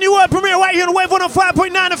 Brand new world premiere right here on Wave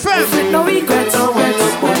 105.9 FM. No regrets.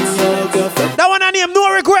 That one I name No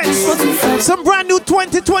Regrets. Some brand new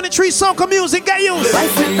 2023 soca music. Get used.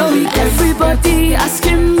 Life with no regrets. Everybody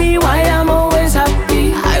asking me why I'm always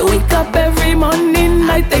happy. I wake up every morning,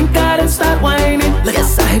 I thank God and start whining.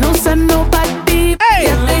 Yes, I don't send nobody, hey.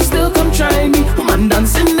 Yet they still come try me. Man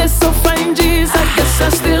dancing this so fine, jeez. I guess I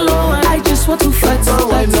still on. I just want to flex.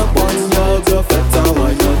 Wind up on your girl, flex and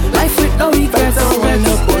wind up. Life with no regrets. Wind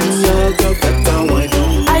up on your girl, flex and wind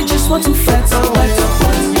up. I just want to flex. Wind up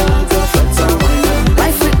on your girl, flex and wind up.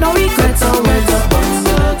 Life with no regrets. Wind up on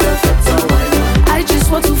your girl, flex and wind up. I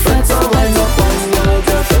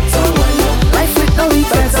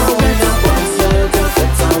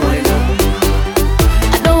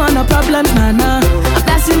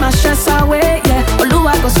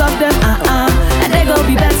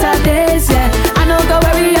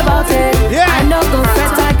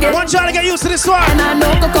want y'all to get used to this one. And I no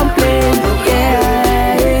go complain,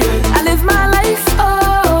 yeah. I live my life,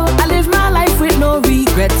 oh, I live my life with no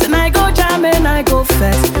regrets. And I go jam and I go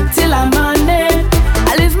fast till I'm on it.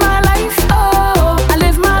 I live my life, oh, I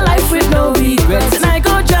live my life with no regrets. And I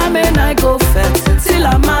go jam and I go fast till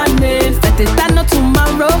I'm on it. Fetitano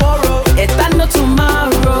tomorrow, etano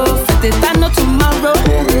tomorrow, fetitano tomorrow,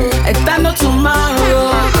 etano tomorrow,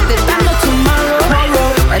 fetitano tomorrow,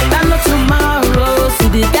 etano tomorrow. See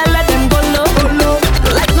the girl let them go low,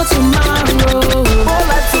 like no tomorrow. All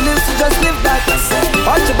life to live, so just live that.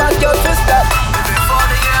 Watch your back, your fist up. Before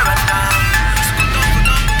the year and now.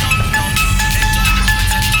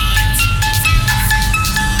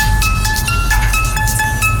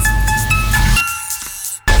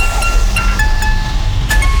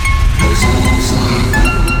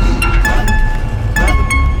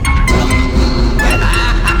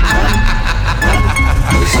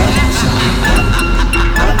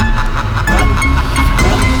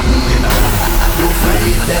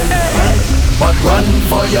 But run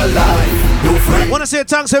for your life. You free. Want to say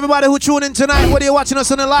thanks to everybody who tuned in tonight. Whether you're watching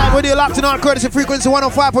us on the live, whether you're locked in on courtesy frequency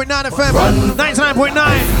 105.9 FM,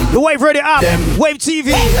 99.9, the Wave Radio app, Wave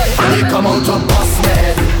TV. They come out of boss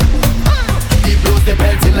man. They blows the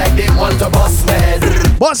belting like they want to boss man.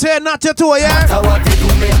 Boss head, not your tour, yeah? Matter what they do,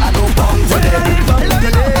 me, I don't bum to them.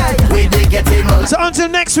 When they get in. So until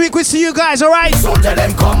next week, we see you guys, alright? So tell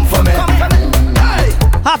them come for me.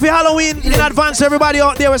 Happy Halloween in advance, everybody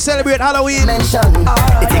out there. We celebrate Halloween. They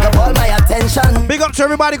take up all my attention. Big up to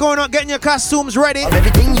everybody going out, getting your costumes ready.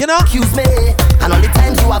 You know? Accuse me, and all the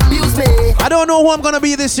times you abuse me. I don't know who I'm gonna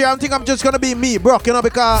be this year. I think I'm just gonna be me, bro. You know,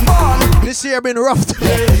 because this year been rough.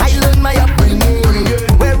 I learned my upbringing.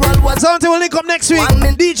 Where all was. So until we link up next week,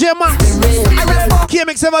 DJ Max,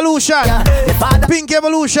 KMX Evolution, Pink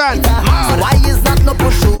Evolution. Why is that no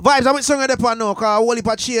push? Vibes, I'm with song of the pan now, cause Wally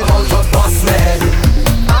Pachin.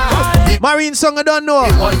 Marine song I don't know.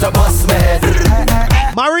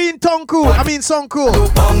 Marine tongue crew, I mean song crew. Where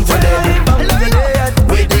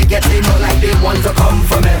they get in like they want to come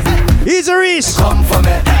for me. Easy Reese. Come for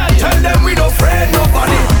me. Tell them we don't afraid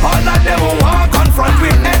nobody. All of them who want confront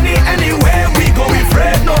with anywhere we go. We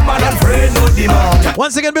afraid no man, afraid no demon.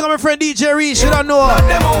 Once again, big up my friend DJ Reese. You don't know. All of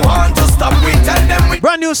them who want to stop. We tell them we.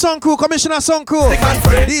 Brand new song crew, Commissioner Song Crew.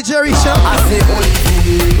 DJ Reese. I say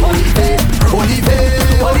Olive.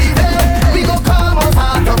 We go come out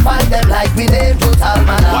hard to find them like we name total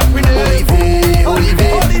man. What we name?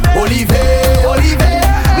 Olive.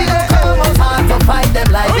 We go come out hard to find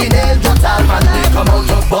them like we name total man. They come out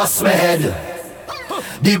to bust my head.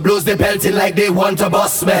 They blows the belting like they want to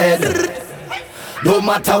bust my head. No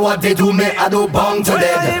matter what they do, me I do bang to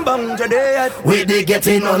them. Where they get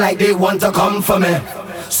in like they want to come for me.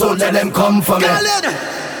 So let them come for me.